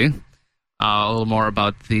 hopefully, a little more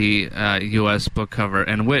about the U.S. book cover,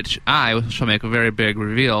 in which I shall make a very big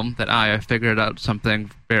reveal that I figured out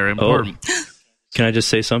something very important. Oh. Can I just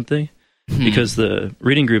say something? Because the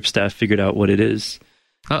reading group staff figured out what it is.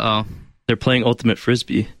 Uh-oh. They're playing Ultimate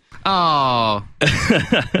Frisbee. Oh. Is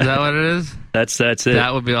that what it is? That's it.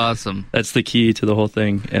 That would be awesome. That's the key to the whole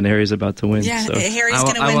thing, and Harry's about to win. Yeah, so. Harry's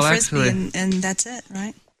going to win Frisbee, and that's it,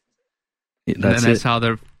 right? Yeah, that's how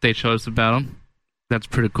they chose the battle. That's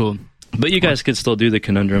pretty cool. But you guys could still do the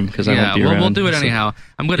conundrum, because I won't be around. We'll do it anyhow.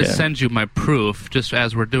 I'm going to send you my proof, just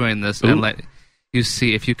as we're doing this, and let you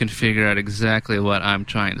see if you can figure out exactly what I'm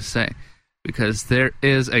trying to say. Because there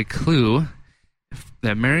is a clue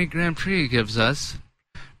that Mary Grand Prix gives us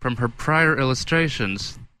from her prior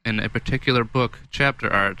illustrations in a particular book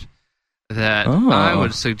chapter art that I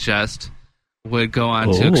would suggest would go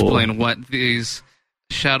on to explain what these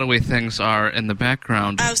shadowy things are in the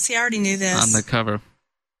background. Oh, see, I already knew this. On the cover.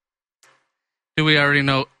 Do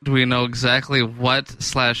we know exactly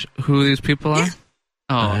what/who these people are? Yeah.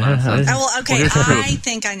 Oh, nonsense. Well, okay, I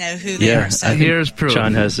think I know who they are. So. Here's proof.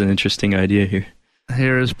 John has an interesting idea here.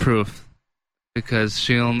 Here is proof. Because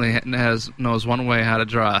she only knows one way how to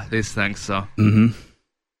draw these things, so. We've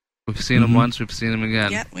seen them once, we've seen them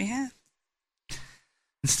again. Yep, we have.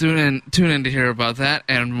 Tune in to hear about that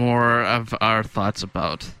and more of our thoughts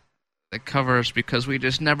about the covers, because we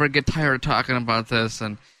just never get tired of talking about this,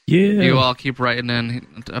 and you all keep writing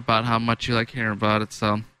in about how much you like hearing about it,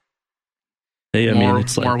 so. Hey,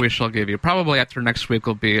 more we shall give you. Probably after next week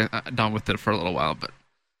we'll be done with it for a little while, but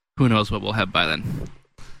who knows what we'll have by then.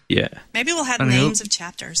 Yeah. Maybe we'll have names of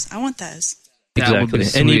chapters. I want those. Exactly.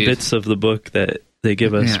 Any bits of the book that they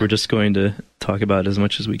give us, we're just going to talk about as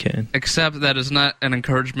much as we can. Except that is not an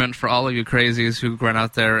encouragement for all of you crazies who run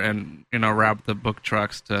out there and rob the book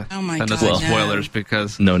trucks to send us spoilers,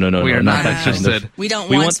 because no, we are not interested. We don't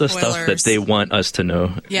we want the spoilers. Stuff that they want us to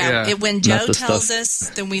know. Yeah. When Joe tells us,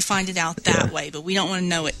 then we find it out that way, but we don't want to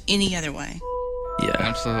know it any other way. Yeah.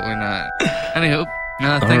 Absolutely not. Anywho,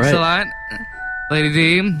 thanks a lot, Lady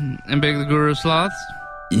D and Big the Guru Sloths.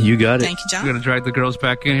 You got it. Thank you, John. We're going to drag the girls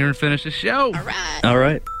back in here and finish the show. All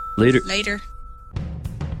right. Later.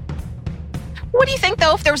 What do you think,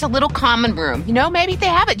 though, if there was a little common room? Maybe they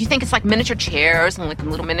have it. Do you think it's like miniature chairs and like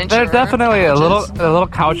little miniature There's definitely couches? a little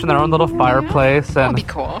couch in their own little fireplace. And that'd be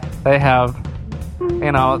cool. They have,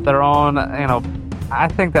 their own, I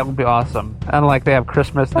think that would be awesome. And like they have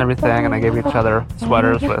Christmas and everything, and they give each other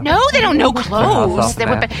sweaters with. No, they don't know clothes. Do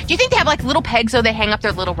you think they have like little pegs though? They hang up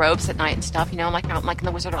their little robes at night and stuff. Like in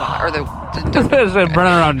the Wizard of Oz or Is it running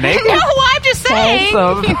around naked? No, I'm just saying.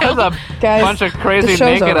 So there's a bunch of crazy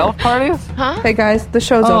naked elf parties. Huh? Hey guys, the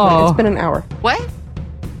show's over. It's been an hour. What?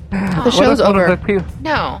 The show's over.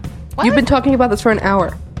 No. What? You've been talking about this for an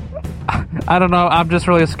hour. I don't know. I'm just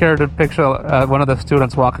really scared to picture one of the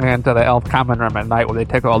students walking into the elf common room at night when they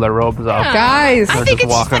take all their robes off. Guys, they're just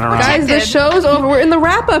walking around. Guys, the show's over. We're in the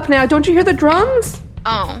wrap up now. Don't you hear the drums?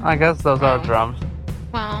 Oh. I guess those are drums.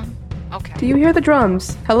 Well, okay. Do you hear the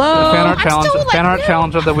drums? Hello. The fan art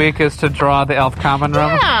challenge of the week is to draw the elf common room.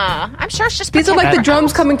 Yeah, I'm sure it's just. These are like the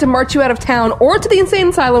drums coming to march you out of town or to the insane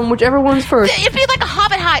asylum, whichever one's first. It'd be like a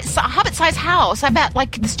hobbit-sized house. I bet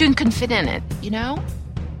like the student couldn't fit in it.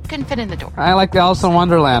 Couldn't fit in the door. I like Alice in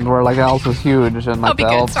Wonderland, where like Alice is huge and like the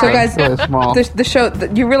elves are really small. The show.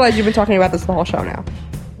 You realize you've been talking about this the whole show now.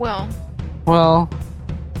 Well,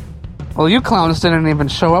 you clowns didn't even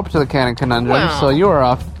show up to the Canon Conundrum, so you were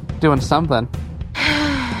off doing something.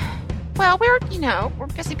 Well, we're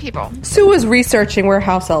busy people. Sue was researching where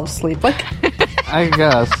house elves sleep. Like, I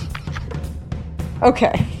guess.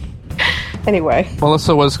 Okay. Anyway.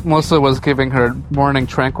 Melissa was giving her morning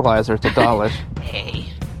tranquilizer to Dawlish. Hey.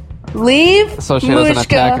 Leave so she doesn't Mushka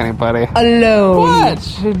attack anybody. alone. What?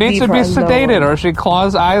 She needs Leave to be her sedated alone. or she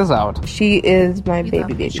claws eyes out. She is my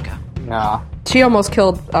baby. Yeah. She almost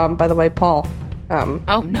killed, by the way, Paul.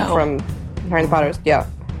 Oh, no. From Harry Potter's, yeah.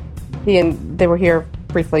 They were here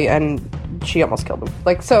briefly, and she almost killed him.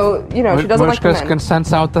 Like, so, she doesn't like the Mushka men. can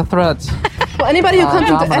sense out the threats. Well, anybody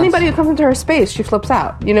who comes into her space, she flips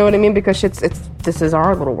out. You know what I mean? Because this is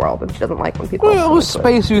our little world, and she doesn't like when people. What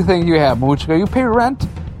space you think you have, Mushka? You pay rent?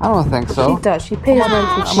 I don't think so. She does. She pays rent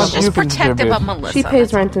and snuggles. She's protective of Melissa. She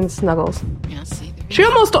pays rent and snuggles. Yeah, see, She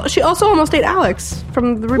also almost ate Alex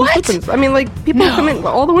from the Ruby Lupins. I mean, like, people come in,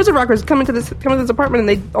 all the Wizard Rockers come into this apartment and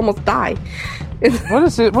they almost die. What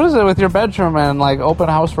is it with your bedroom and like open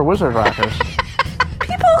house for Wizard Rockers?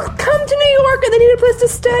 People come to New York and they need a place to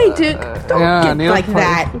stay, dude. Don't get like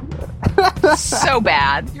that. So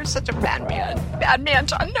bad. You're such a bad man. Bad man,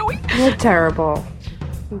 John. No, You're terrible.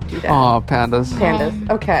 Don't do that. Oh, pandas.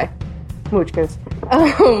 Okay. Moochkas.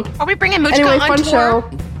 Are we bringing Moochka anyway, on fun tour? show.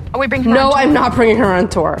 Are we bringing her No, on tour? I'm not bringing her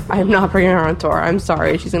on tour. I'm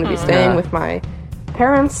sorry. She's going to be staying with my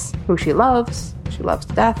parents, who she loves. She loves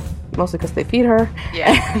to death, mostly because they feed her.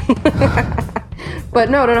 Yeah. But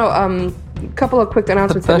no. A couple of quick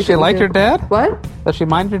announcements. Does she like your dad? What? Does she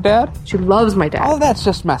mind your dad? She loves my dad. Oh, that's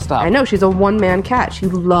just messed up. I know. She's a one-man cat. She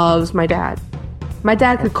loves my dad. My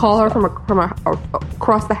dad could call her from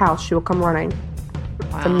across the house. She will come running.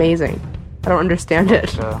 It's amazing. I don't understand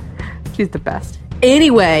it. She's the best.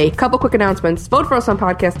 Anyway, couple quick announcements. Vote for us on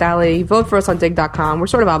Podcast Alley. Vote for us on Dig.com. We're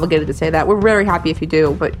sort of obligated to say that. We're very happy if you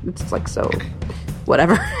do, but it's like so...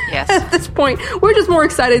 whatever. Yes. At this point, we're just more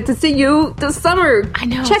excited to see you this summer. I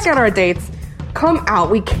know. Check out our dates. Come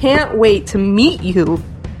out. We can't wait to meet you.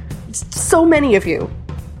 So many of you.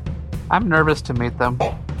 I'm nervous to meet them.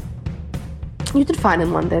 You did fine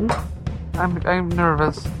in London. I'm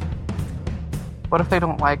nervous. What if they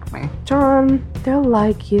don't like me? John, they'll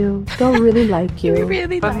like you. They'll really like you.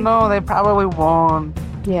 But no, they probably won't.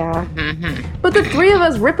 Yeah. But the three of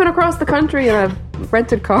us ripping across the country in a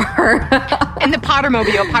rented car. In the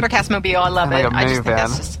Pottercast-mobile. I love Like it. a I just think minivan.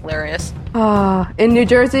 that's just hilarious. In New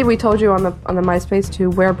Jersey, we told you on the MySpace to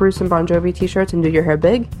wear Bruce and Bon Jovi t-shirts and do your hair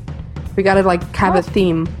big. We gotta have a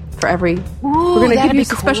theme for every... we're gonna give you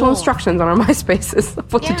some special instructions on our MySpaces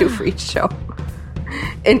of what to do for each show.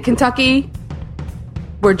 In Kentucky,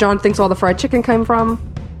 where John thinks all the fried chicken came from.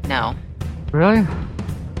 No. Really? I'm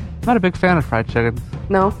not a big fan of fried chicken.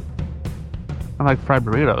 No? I like fried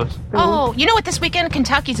burritos. Oh, you know what? This weekend,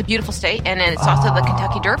 Kentucky's a beautiful state, and it's also the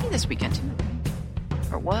Kentucky Derby this weekend, too.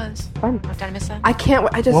 Or was. Fun. Did I miss that? I can't...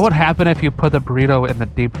 What would happen if you put the burrito in the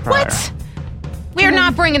deep fryer? What? We are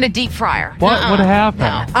not bringing a deep fryer. What would happen?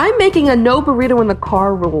 No. I'm making a no burrito in the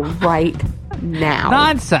car rule right now.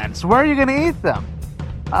 Nonsense. Where are you going to eat them?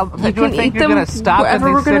 You You can think eat you're them going to stop wherever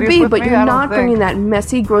in we're these going to cities be, with but me? you're I don't not bringing think. that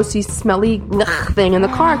messy, grossy, smelly thing in the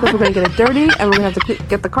car because we're going to get it dirty and we're going to have to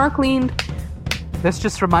get the car cleaned. This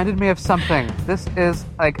just reminded me of something. This is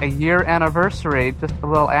like a year anniversary, just a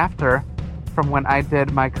little after, from when I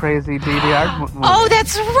did my crazy DDR movie. Oh,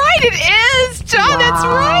 that's right. It is, John.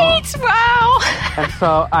 Wow. That's right. Wow. And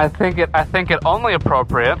so I think it only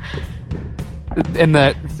appropriate in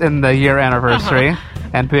the year anniversary,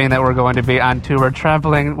 and being that we're going to be on tour, we're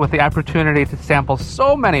traveling with the opportunity to sample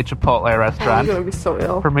so many Chipotle restaurants. I'm going to be so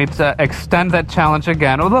ill. For me to extend that challenge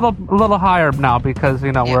again, a little higher now because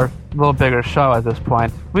we're a little bigger show at this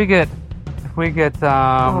point. If we get what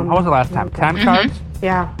was the last time? 10 cards?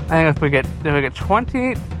 Yeah. I think if we get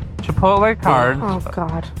 20 Chipotle cards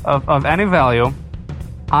of any value,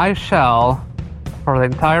 I shall, for the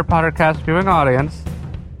entire Pottercast viewing audience,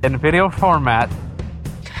 in video format,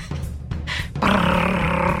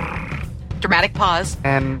 Dramatic pause.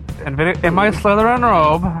 and video in my Slytherin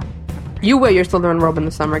robe, You wear your Slytherin robe in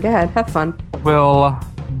the summer. Go ahead. Have fun. will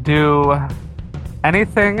do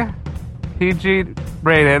anything PG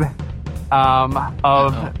rated of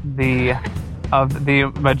the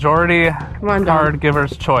majority card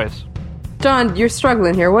giver's choice. John, you're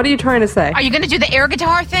struggling here. What are you trying to say? Are you going to do the air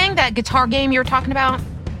guitar thing? That guitar game you were talking about?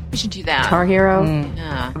 We should do that. Guitar Hero?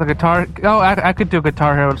 Yeah. The guitar... Oh, I could do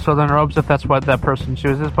Guitar Hero Southern Robes if that's what that person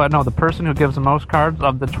chooses, but no, the person who gives the most cards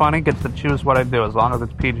of the 20 gets to choose what I do, as long as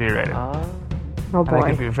it's PG rated. Oh, And I boy.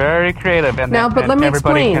 can be very creative. And Now, but let me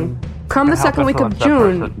everybody explain. Come can the help second week of influence that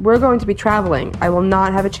June, person. we're going to be traveling. I will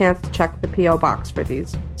not have a chance to check the P.O. box for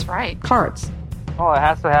these That's right. cards. Oh, it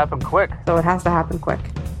has to happen quick. So it has to happen quick.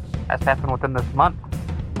 It has to happen within this month.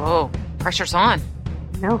 Whoa. Pressure's on.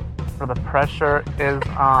 No. For the pressure is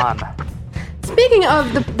on. Speaking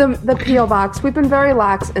of the P.O. Box, we've been very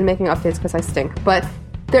lax in making updates because I stink. But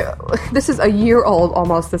this is a year old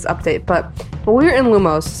almost, this update. But when we were in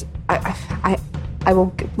Lumos, I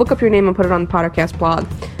will look up your name and put it on the Pottercast blog.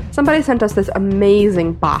 Somebody sent us this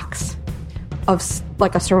amazing box of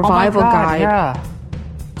like a survival guide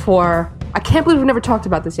for... I can't believe we've never talked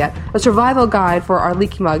about this yet. A survival guide for our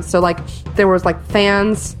leaky mugs. So like there was like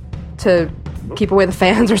fans to keep away the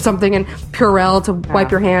fans or something, and Purell to wipe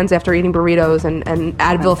your hands after eating burritos, and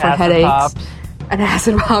Advil for headaches. Pops. And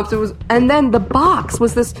acid pops. And then the box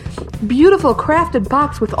was this beautiful crafted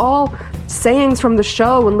box with all sayings from the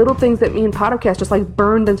show and little things that mean Pottercast just like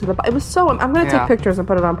burned into the box. It was so... I'm going to take pictures and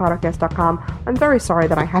put it on Pottercast.com. I'm very sorry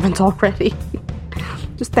that I haven't already.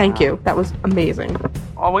 Just thank you. That was amazing.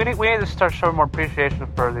 Well, we need to start showing more appreciation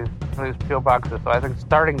for these P.O. boxes. So I think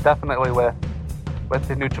starting definitely with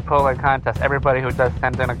the new Chipotle contest, everybody who does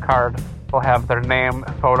send in a card will have their name,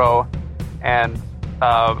 photo, and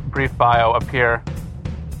brief bio appear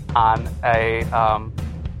on the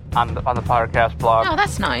Pottercast blog. Oh,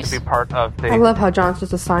 that's nice. To be part of the... I love how John's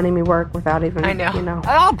just assigning me work without even... I know. You know.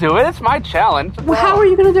 I'll do it. It's my challenge. Well, how are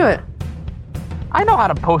you going to do it? I know how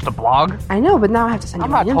to post a blog. I know, but now I have to send you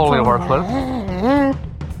my info. I'm not totally worthless.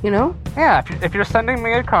 You know? Yeah, if you're sending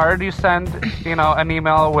me a card, you send, an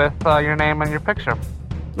email with your name and your picture.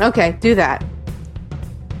 Okay, do that.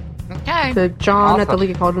 Okay. To John at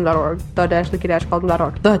theleakycauldron.org.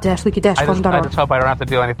 The-leaky-cauldron.org. The-leaky-cauldron.org. I just hope I don't have to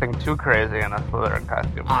do anything too crazy in a Slytherin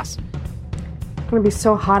costume. Awesome. It's going to be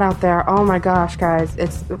so hot out there. Oh my gosh, guys.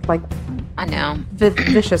 It's like... I know.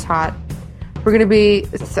 Vicious hot. We're going to be...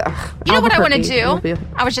 You know what I want to do?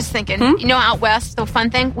 I was just thinking, out west, the fun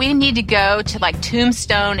thing, we need to go to like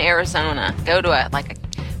Tombstone, Arizona. Go to a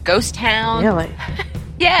ghost town. Really?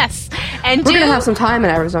 Yes. And we're going to have some time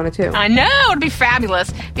in Arizona, too. I know. It'll be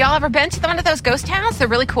fabulous. Have y'all ever been to one of those ghost towns? They're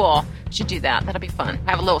really cool. You should do that. That'll be fun.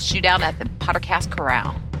 Have a little shootout at the Pottercast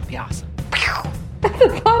Corral. It'll be awesome. The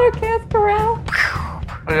Pottercast Corral?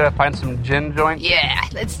 We're going to find some gin joints? Yeah.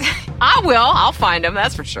 I will. I'll find them.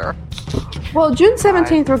 That's for sure. Well, June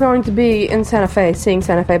 17th, we're going to be in Santa Fe, seeing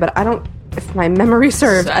Santa Fe, but if my memory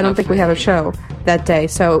serves, I don't think we have a show that day.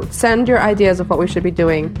 So send your ideas of what we should be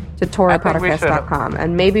doing to ToraPottercast.com.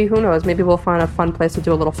 And maybe, who knows, maybe we'll find a fun place to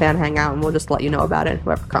do a little fan hangout, and we'll just let you know about it,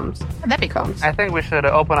 whoever comes. That'd be cool. I think we should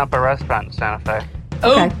open up a restaurant in Santa Fe.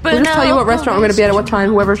 Okay. We'll just tell you what restaurant we're going to be at what time.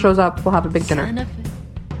 Whoever shows up, we'll have a big dinner.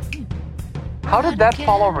 How did that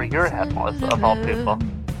fall over your head, Melissa, of all people?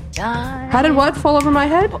 How did what fall over my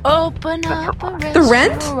head? Open up The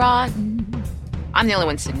Rent? I'm the only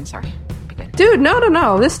one singing, sorry. Dude,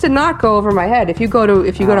 no. This did not go over my head. If you go to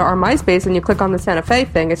our MySpace and you click on the Santa Fe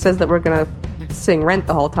thing, it says that we're going to sing Rent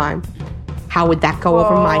the whole time. How would that go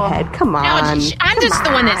over my head? Come on. No, I'm just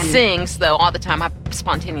the one that sings, though, all the time. I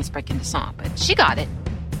spontaneously break into song, but she got it.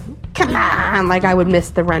 Come on, like I would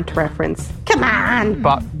miss the Rent reference. Come on.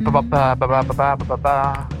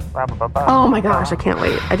 Oh my gosh, I can't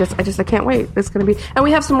wait. I can't wait. It's going to be... And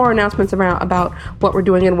we have some more announcements about what we're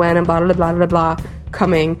doing and when and blah, blah, blah, blah, blah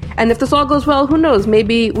coming. And if this all goes well, who knows?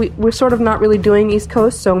 Maybe we're sort of not really doing East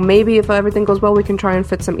Coast, so maybe if everything goes well, we can try and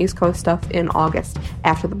fit some East Coast stuff in August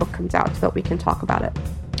after the book comes out so that we can talk about it.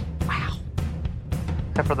 Wow.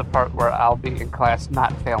 Except for the part where I'll be in class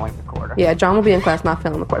not failing the quarter. Yeah, John will be in class not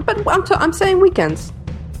failing the quarter. But I'm saying weekends.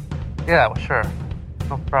 Yeah, well, sure.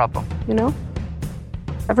 No problem.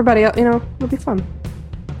 Everybody else, it'll be fun.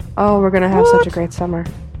 Oh, we're gonna have such a great summer.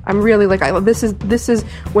 I'm really this is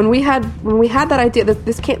when we had that idea that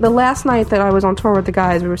the last night that I was on tour with the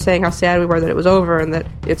guys, we were saying how sad we were that it was over and that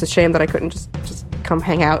it's a shame that I couldn't just come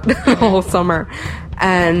hang out the whole summer.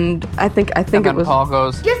 And I think it was. Paul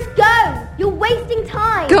goes, just go. You're wasting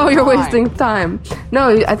time. Go. You're wasting time.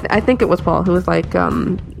 No, I think it was Paul who was like,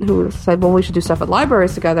 who said, well, we should do stuff at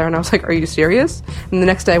libraries together. And I was like, are you serious? And the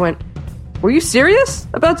next day I went, were you serious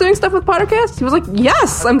about doing stuff with Pottercast? He was like,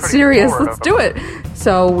 yes, I'm serious. Let's do it.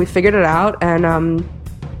 So we figured it out, and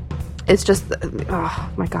it's just,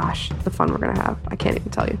 oh my gosh, the fun we're going to have. I can't even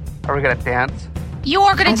tell you. Are we going to dance? You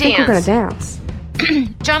are going to dance. I think we're going to dance.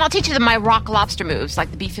 John, I'll teach you my rock lobster moves, like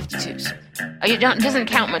the B-52s. It doesn't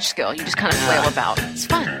count much skill. You just kind of flail about. It's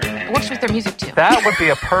fun. It works with their music, too. That would be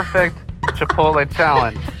a perfect Chipotle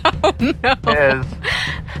challenge. Oh, no. Is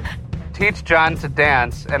teach John to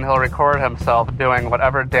dance, and he'll record himself doing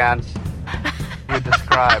whatever dance you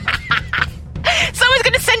describe. Someone's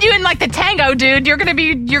gonna send you in like the tango, dude. You're gonna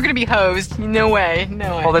be hosed. No way.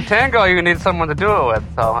 Well, the tango you need someone to do it with,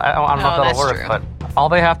 so I don't know if that'll work. True. But all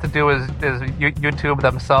they have to do is YouTube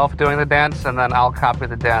themselves doing the dance, and then I'll copy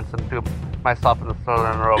the dance and do myself in the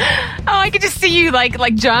Southern robe. Oh, I could just see you like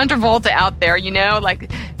John Travolta out there,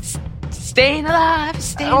 like Staying alive,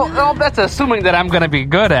 staying alive. Well, that's assuming that I'm going to be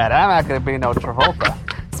good at it. I'm not going to be no Travolta.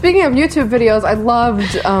 Speaking of YouTube videos, I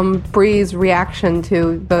loved Bree's reaction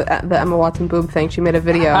to the Emma Watson boob thing. She made a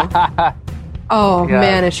video. Oh, yeah,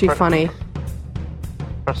 man, is she funny.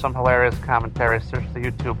 For some hilarious commentary, search the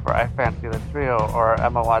YouTube for I Fancy the Trio or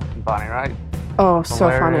Emma Watson Bonnie, right? Oh, so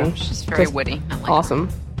hilarious. funny. She's very Just witty. I like awesome.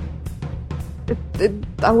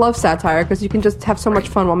 I love satire because you can just have so much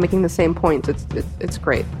fun while making the same points. It's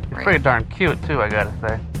great. It's pretty darn cute, too, I gotta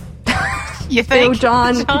say. You think? Oh,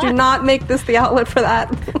 John, could you not make this the outlet for that?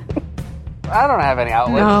 I don't have any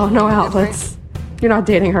outlets. No outlets. You're not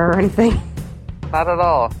dating her or anything. Not at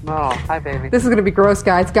all. No. Hi, baby. This is going to be gross,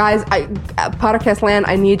 guys. Guys, Podcast Land,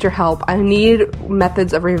 I need your help. I need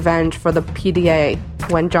methods of revenge for the PDA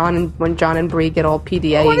when John and Bree get all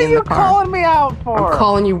PDA what are in the you car. calling me out for? I'm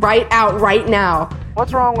calling you right out right now.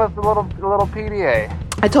 What's wrong with the little PDA?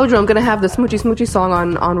 I told you I'm going to have the Smoochy Smoochy song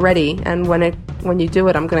on ready, and when you do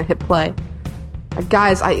it, I'm going to hit play.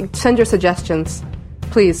 Guys, send your suggestions.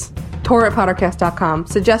 Please. Tor@pottercast.com.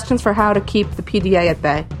 Suggestions for how to keep the PDA at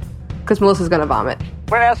bay. Because Melissa's going to vomit.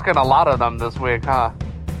 We're asking a lot of them this week, huh?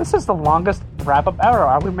 This is the longest wrap-up ever.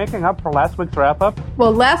 Are we making up for last week's wrap-up?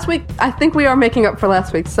 Well, last week, I think we are making up for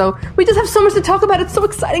last week. So we just have so much to talk about. It's so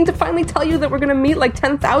exciting to finally tell you that we're going to meet like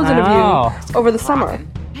 10,000 of you over the summer.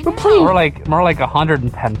 We're playing. More like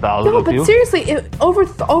 110,000 No, of but you. seriously, over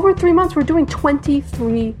 3 months, we're doing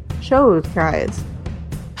 23 shows, guys.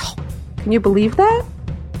 Can you believe that?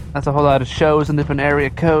 That's a whole lot of shows in different area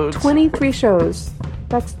codes. 23 shows.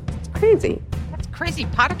 That's crazy. That's crazy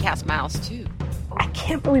Pottercast miles, too. I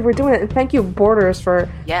can't believe we're doing it. And thank you, Borders, for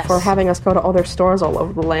having us go to all their stores all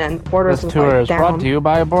over the land. Borders This tour is brought to you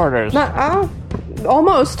by Borders.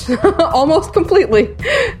 Almost. Almost completely.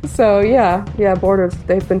 So, yeah, Borders,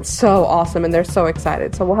 they've been so awesome, and they're so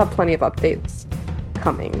excited. So we'll have plenty of updates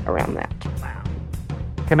coming around that.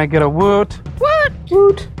 Can I get a woot?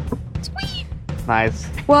 Woot. Sweet. Nice.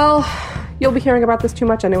 Well, you'll be hearing about this too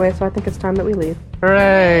much anyway, so I think it's time that we leave.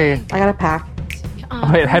 Hooray! I gotta pack.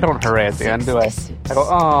 Wait, I don't hooray at the end, do I? I go,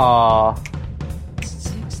 aww.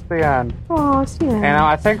 It's the end. Aw, it's the end. And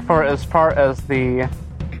I think for as far as the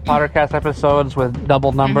Pottercast episodes with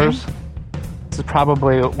double numbers, this is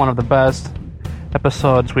probably one of the best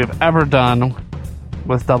episodes we've ever done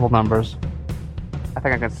with double numbers. I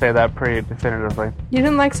think I can say that pretty definitively. You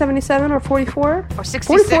didn't like 77 or 44? Or 66?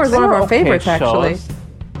 44 is one of our favorites, shows. actually.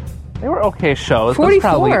 They were okay shows.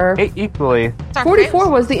 44 equally. 44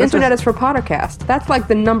 was the Internet is for Pottercast. That's like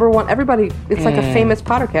the number one. Everybody, it's like a famous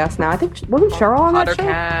Pottercast now. I think wasn't Cheryl on that show?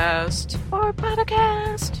 Pottercast for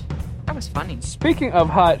Pottercast. That was funny. Speaking of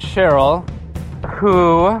hot Cheryl,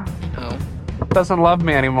 who doesn't love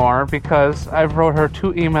me anymore because I've wrote her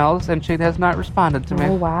 2 emails and she has not responded to me.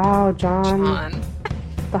 Oh wow, John.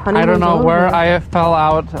 The honeymoon's I don't know over. where I fell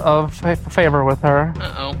out of favor with her.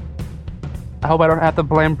 Uh-oh. I hope I don't have to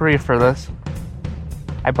blame Bree for this.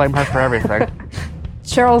 I blame her for everything.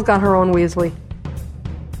 Cheryl's got her own Weasley.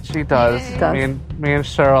 She does. She does. Me and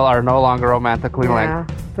Cheryl are no longer romantically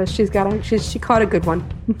linked. But she caught a good one.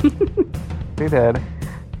 She did.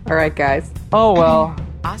 All right, guys. Oh well.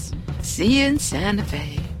 Awesome. See you in Santa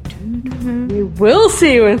Fe. We will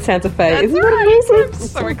see you in Santa Fe. Isn't that amazing? I'm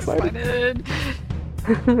so excited.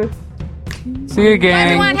 See you, gang.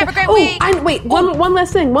 Everyone, have a great week. Wait, one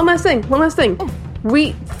last thing. Filk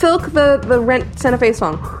the Rent Santa Fe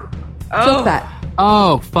song. Filk that.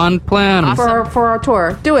 Oh, fun plan. Awesome. For our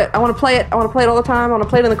tour. Do it. I want to play it. I want to play it all the time. I want to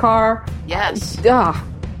play it in the car. Yes.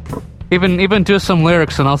 Even do some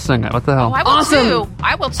lyrics and I'll sing it. What the hell? Oh, I will too.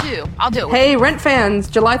 I will too. I'll do it. Hey, Rent fans,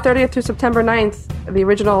 July 30th through September 9th, the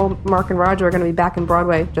original Mark and Roger are going to be back in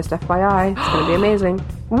Broadway. Just FYI. It's going to be amazing.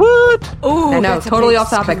 What? Ooh, I know, that's a totally big off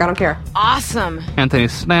topic. scoop. I don't care. Awesome. Anthony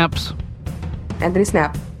Snaps. Anthony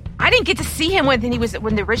Snap. I didn't get to see him when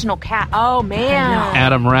the original cat. Oh man.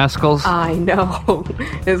 Adam Rascals. I know.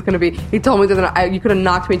 It was going to be. He told me that you could have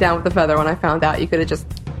knocked me down with the feather when I found out. You could have just.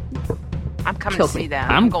 I'm coming killed to see me. that.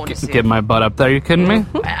 I'm going to see getting my butt up there. You kidding me?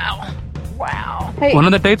 Wow. Hey, When are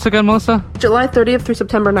the dates again, Melissa? July 30th through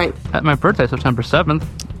September 9th. At my birthday, September 7th.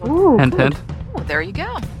 Ooh, hint, good. hint. Oh, there you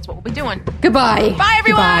go. That's what we'll be doing. Goodbye. Bye,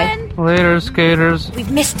 everyone. Goodbye. Later, skaters. We've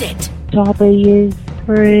missed it.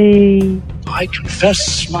 W3. I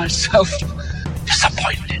confess myself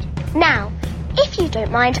disappointed. Now, if you don't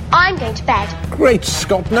mind, I'm going to bed. Great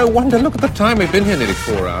Scott, no wonder. Look at the time. We've been here nearly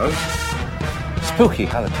 4 hours. Spooky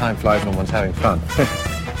how the time flies when one's having fun.